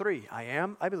 Point number 3,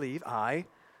 I believe, I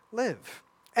live.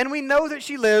 And we know that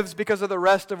she lives because of the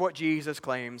rest of what Jesus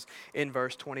claims in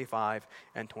verse 25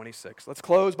 and 26. Let's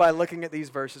close by looking at these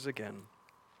verses again.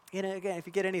 And again, if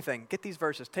you get anything, get these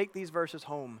verses. Take these verses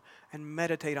home and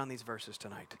meditate on these verses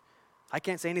tonight. I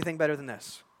can't say anything better than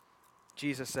this.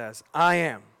 Jesus says, I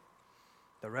am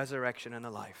the resurrection and the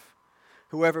life.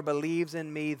 Whoever believes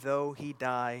in me, though he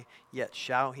die, yet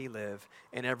shall he live.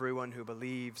 And everyone who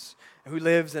lives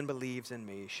and believes in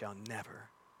me shall never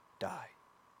die.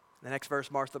 The next verse,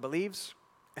 Martha believes,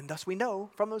 and thus we know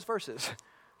from those verses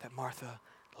that Martha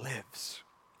lives.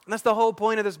 And that's the whole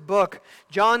point of this book.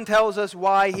 John tells us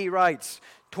why he writes,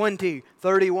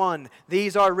 20:31,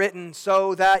 these are written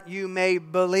so that you may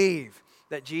believe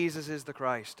that Jesus is the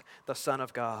Christ, the Son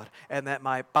of God, and that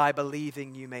by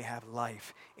believing you may have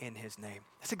life in His name.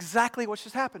 That's exactly what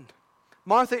just happened.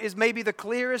 Martha is maybe the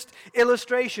clearest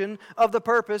illustration of the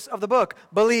purpose of the book.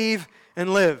 Believe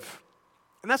and live.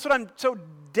 And that's what I'm so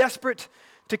desperate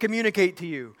to communicate to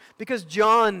you, because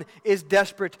John is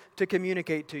desperate to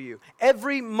communicate to you.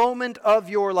 Every moment of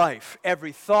your life,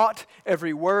 every thought,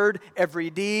 every word, every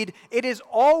deed, it is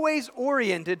always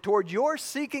oriented toward your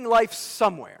seeking life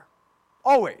somewhere.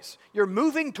 Always. You're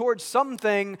moving towards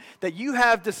something that you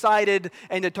have decided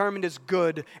and determined is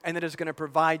good and that is going to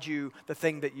provide you the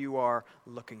thing that you are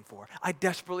looking for. I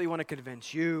desperately want to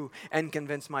convince you and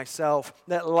convince myself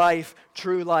that life,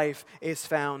 true life, is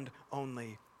found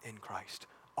only in Christ.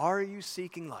 Are you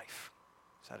seeking life?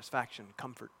 satisfaction,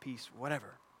 comfort, peace,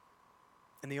 whatever,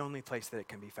 in the only place that it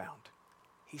can be found.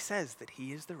 He says that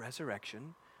he is the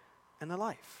resurrection and the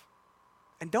life.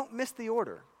 And don't miss the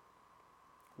order.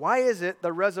 Why is it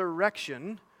the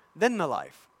resurrection, then the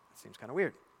life? It seems kind of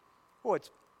weird. Well, it's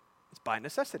by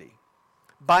necessity.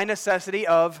 By necessity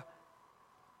of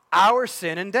our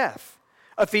sin and death.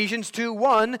 Ephesians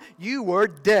 2:1, you were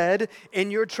dead in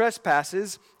your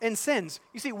trespasses and sins.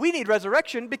 You see, we need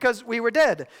resurrection because we were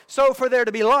dead. So for there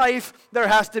to be life, there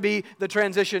has to be the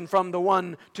transition from the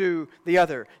one to the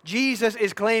other. Jesus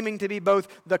is claiming to be both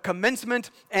the commencement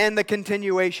and the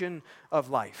continuation of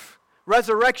life.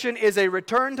 Resurrection is a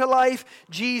return to life.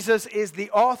 Jesus is the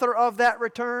author of that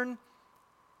return,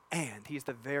 and he's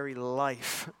the very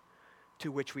life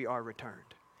to which we are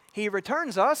returned. He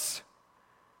returns us,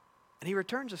 and he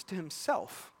returns us to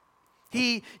himself.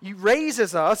 He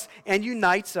raises us and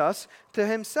unites us to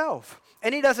himself.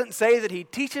 And he doesn't say that he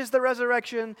teaches the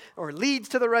resurrection or leads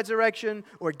to the resurrection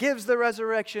or gives the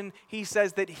resurrection. He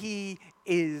says that he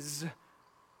is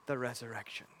the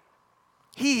resurrection.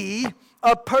 He,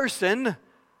 a person,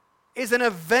 is an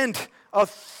event, a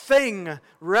thing,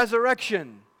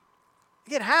 resurrection.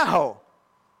 Yet how?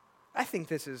 I think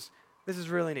this is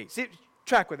really neat. See,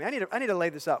 track with me. I need to lay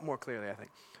this out more clearly, I think.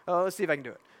 Let's see if I can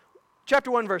do it.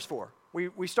 Chapter 1, verse 4.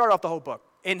 We start off the whole book.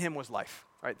 In him was life.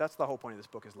 Right? That's the whole point of this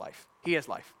book is life. He is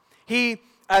life. He,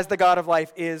 as the God of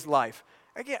life, is life.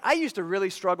 Again, I used to really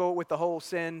struggle with the whole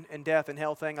sin and death and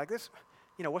hell thing. Like this,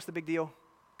 what's the big deal?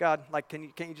 God, like, can't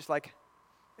you just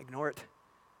ignore it?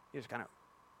 You just kind of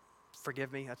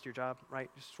forgive me. That's your job, right?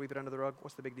 Just sweep it under the rug.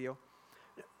 What's the big deal?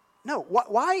 No.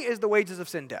 Why is the wages of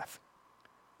sin death?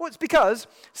 Well, it's because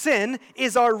sin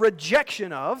is our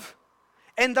rejection of,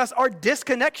 and thus our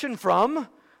disconnection from,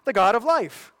 the God of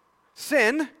life.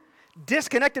 Sin,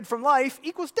 disconnected from life,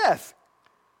 equals death.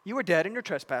 You were dead in your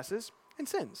trespasses and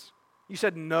sins. You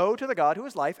said no to the God who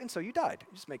is life, and so you died.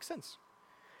 It just makes sense.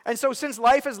 And so since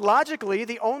life is logically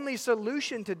the only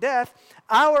solution to death,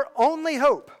 our only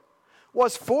hope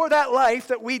was for that life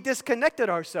that we disconnected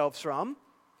ourselves from,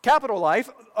 capital life,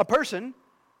 a person,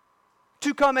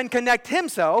 to come and connect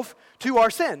himself to our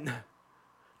sin,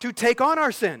 to take on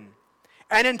our sin.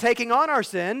 And in taking on our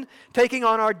sin, taking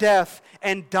on our death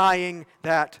and dying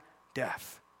that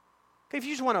death. Okay, if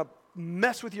you just want to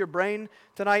mess with your brain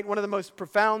tonight, one of the most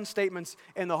profound statements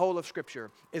in the whole of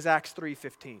Scripture is Acts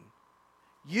 3:15.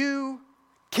 You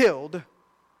killed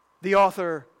the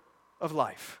author of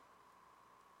life.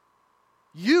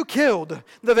 You killed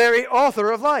the very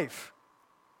author of life.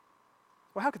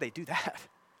 Well, how could they do that?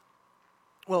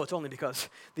 Well, it's only because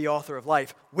the author of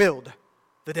life willed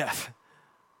the death.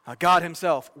 God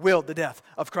himself willed the death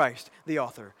of Christ, the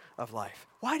author of life.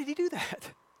 Why did he do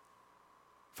that?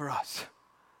 For us.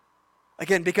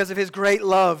 Again, because of his great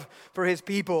love for his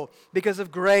people, because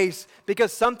of grace,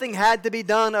 because something had to be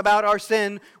done about our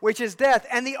sin, which is death.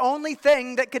 And the only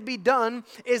thing that could be done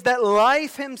is that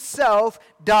life himself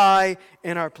die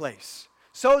in our place.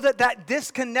 So that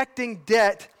disconnecting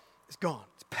debt is gone,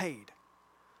 it's paid.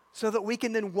 So that we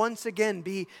can then once again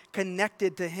be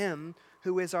connected to him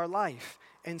who is our life,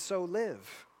 and so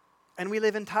live. And we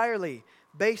live entirely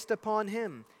based upon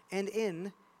him and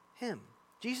in him.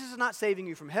 Jesus is not saving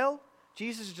you from hell.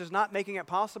 Jesus is just not making it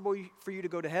possible for you to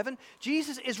go to heaven.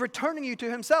 Jesus is returning you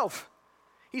to himself.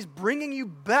 He's bringing you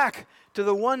back to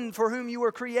the one for whom you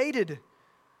were created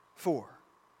for.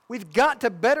 We've got to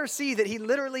better see that he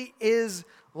literally is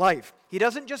life. He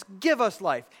doesn't just give us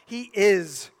life. He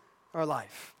is our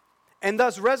life. And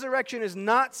thus resurrection is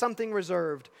not something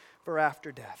reserved for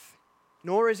after death,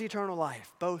 nor is eternal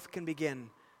life. Both can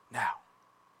begin now.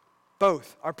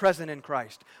 Both are present in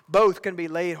Christ. Both can be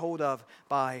laid hold of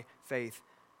by faith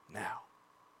now.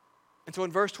 And so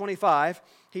in verse 25,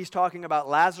 he's talking about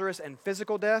Lazarus and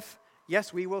physical death.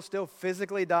 Yes, we will still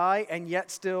physically die and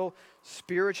yet still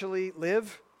spiritually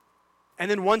live. And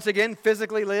then once again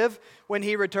physically live when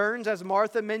he returns, as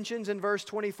Martha mentions in verse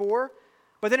 24.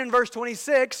 But then in verse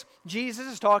 26, Jesus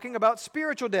is talking about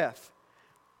spiritual death,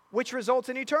 which results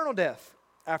in eternal death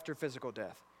after physical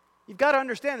death. You've got to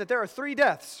understand that there are three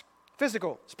deaths: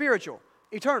 physical, spiritual,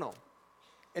 eternal.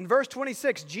 In verse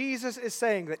 26, Jesus is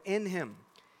saying that in him,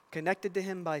 connected to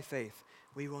him by faith,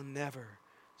 we will never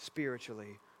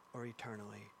spiritually or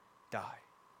eternally die.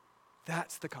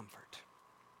 That's the comfort.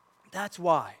 That's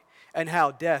why and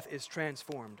how death is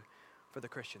transformed for the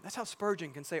Christian. That's how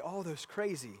Spurgeon can say all those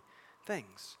crazy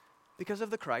things, because of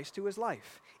the Christ who is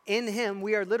life. In him,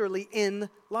 we are literally in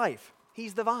life.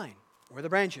 He's the vine. We're the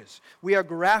branches. We are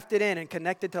grafted in and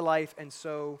connected to life, and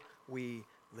so we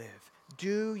live.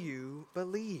 Do you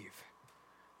believe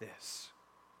this?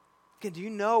 Again, do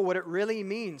you know what it really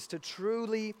means to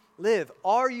truly live?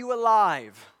 Are you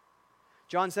alive?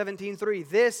 John 17:3,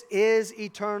 this is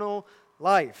eternal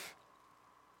life,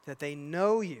 that they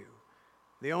know you,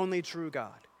 the only true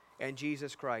God, and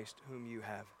Jesus Christ, whom you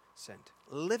have sent.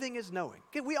 Living is knowing.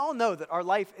 Okay, we all know that our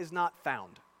life is not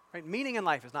found. Right? Meaning in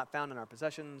life is not found in our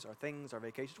possessions, our things, our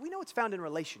vacations. We know it's found in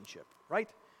relationship, right?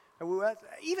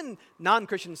 Even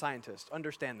non-Christian scientists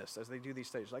understand this as they do these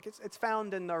studies. Like it's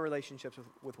found in our relationships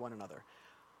with one another.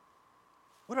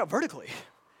 What about vertically?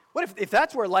 What if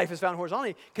that's where life is found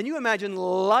horizontally? Can you imagine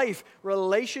life,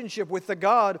 relationship with the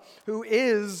God who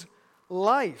is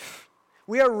life?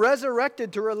 We are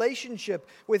resurrected to relationship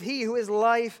with He who is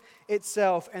life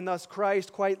itself, and thus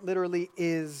Christ quite literally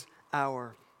is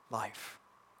our life.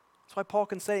 That's why Paul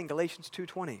can say in Galatians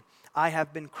 2:20, I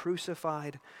have been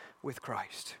crucified with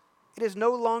Christ. It is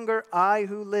no longer I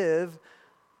who live,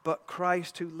 but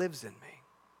Christ who lives in me.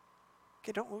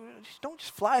 Okay, don't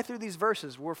just fly through these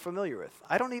verses we're familiar with.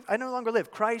 I no longer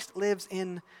live. Christ lives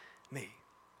in me.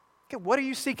 Okay, what are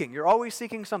you seeking? You're always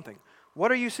seeking something.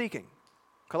 What are you seeking?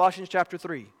 Colossians chapter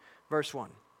 3, verse 1.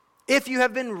 If you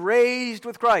have been raised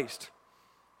with Christ,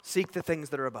 seek the things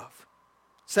that are above.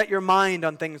 Set your mind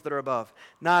on things that are above,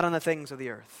 not on the things of the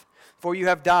earth. For you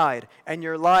have died, and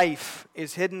your life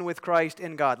is hidden with Christ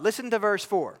in God. Listen to verse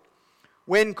 4.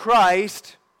 When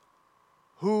Christ,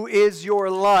 who is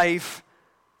your life,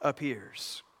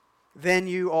 appears, then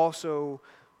you also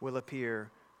will appear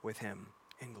with Him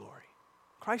in glory.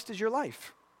 Christ is your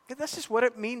life. That's just what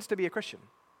it means to be a Christian.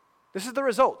 This is the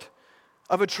result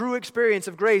of a true experience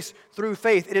of grace through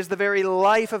faith. It is the very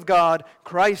life of God,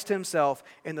 Christ Himself,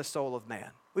 in the soul of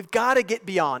man. We've got to get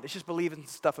beyond. It's just believing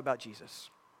stuff about Jesus.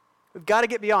 We've got to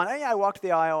get beyond. Hey, I walked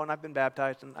the aisle and I've been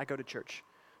baptized and I go to church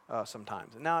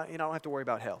sometimes. And now, I don't have to worry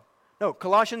about hell. No,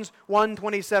 Colossians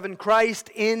 1:27, Christ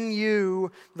in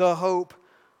you, the hope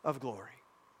of glory.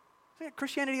 So,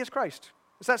 Christianity is Christ.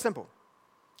 It's that simple.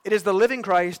 It is the living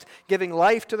Christ giving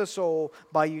life to the soul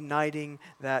by uniting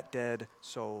that dead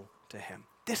soul to Him.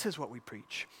 This is what we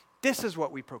preach. This is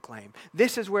what we proclaim.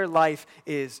 This is where life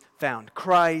is found.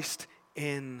 Christ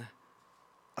in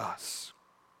us.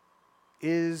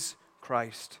 Is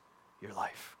Christ your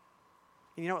life?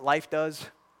 And you know what life does?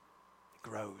 It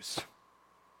grows.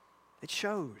 It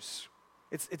shows.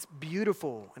 It's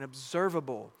beautiful and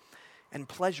observable and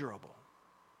pleasurable.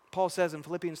 Paul says in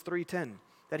Philippians 3:10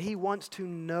 that he wants to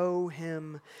know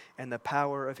Him and the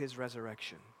power of His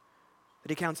resurrection.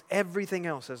 That he counts everything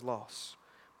else as loss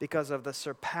because of the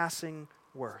surpassing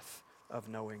worth of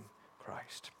knowing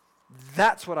Christ.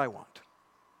 That's what I want.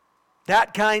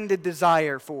 That kind of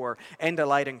desire for and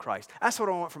delight in Christ. That's what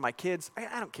I want for my kids.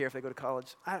 I don't care if they go to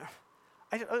college.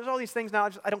 There's all these things now.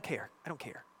 I don't care.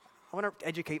 I want to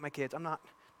educate my kids.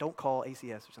 Don't call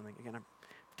ACS or something. Again, I'm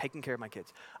taking care of my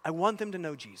kids. I want them to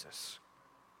know Jesus.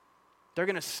 They're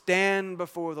going to stand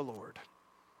before the Lord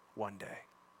one day.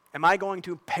 Am I going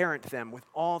to parent them with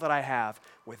all that I have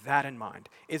with that in mind?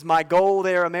 Is my goal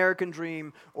their American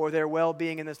dream or their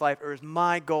well-being in this life, or is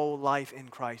my goal life in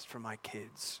Christ for my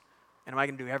kids? And am I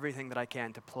going to do everything that I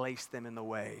can to place them in the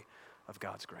way of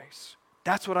God's grace?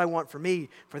 That's what I want for me,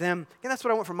 for them. And that's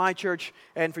what I want for my church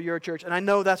and for your church. And I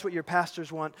know that's what your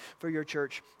pastors want for your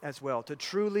church as well, to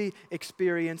truly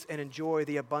experience and enjoy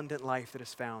the abundant life that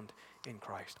is found in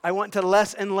Christ. I want to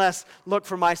less and less look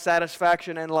for my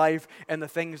satisfaction in life and the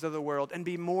things of the world and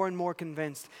be more and more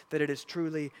convinced that it is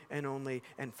truly and only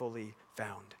and fully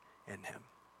found in Him.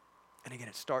 And again,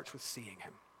 it starts with seeing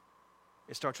Him.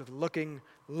 It starts with looking,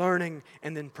 learning,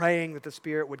 and then praying that the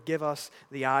Spirit would give us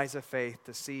the eyes of faith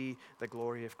to see the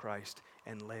glory of Christ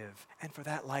and live. And for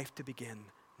that life to begin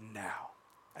now,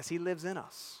 as He lives in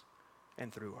us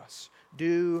and through us.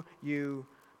 Do you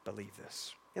believe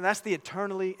this? And that's the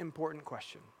eternally important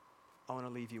question I want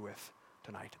to leave you with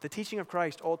tonight. The teaching of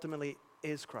Christ ultimately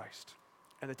is Christ.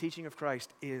 And the teaching of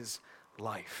Christ is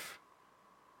life.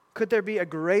 Could there be a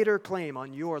greater claim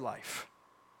on your life?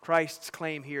 Christ's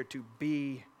claim here to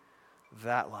be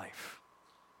that life.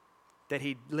 That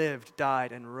He lived,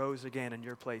 died, and rose again in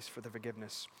your place for the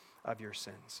forgiveness of your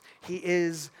sins. He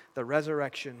is the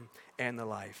resurrection and the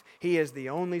life. He is the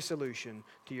only solution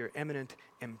to your imminent,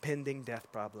 impending death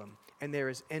problem. And there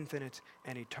is infinite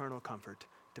and eternal comfort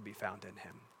to be found in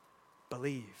Him.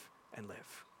 Believe and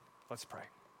live. Let's pray.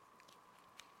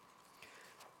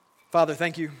 Father,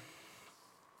 thank you.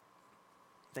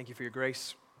 Thank you for your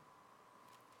grace.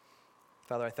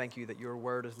 Father, I thank you that your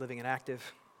word is living and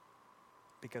active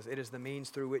because it is the means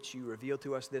through which you reveal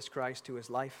to us this Christ who is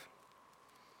life.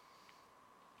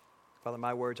 Father,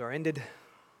 my words are ended.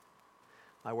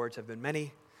 My words have been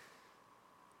many.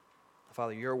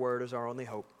 Father, your word is our only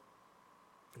hope.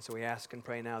 And so we ask and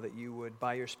pray now that you would,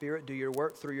 by your Spirit, do your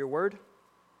work through your word.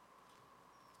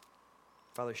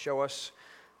 Father, show us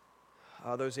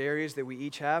those areas that we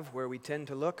each have where we tend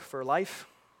to look for life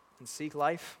and seek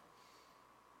life.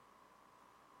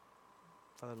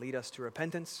 Father, lead us to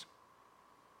repentance.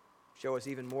 Show us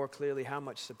even more clearly how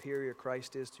much superior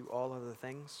Christ is to all other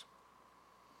things.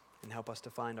 And help us to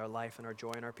find our life and our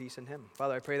joy and our peace in him.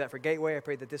 Father, I pray that for Gateway. I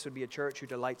pray that this would be a church who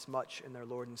delights much in their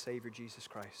Lord and Savior, Jesus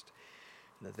Christ.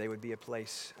 And that they would be a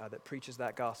place that preaches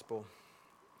that gospel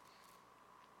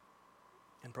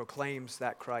and proclaims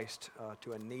that Christ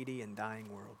to a needy and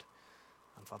dying world.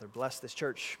 And Father, bless this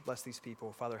church. Bless these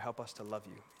people. Father, help us to love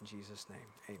you. In Jesus' name,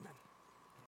 amen.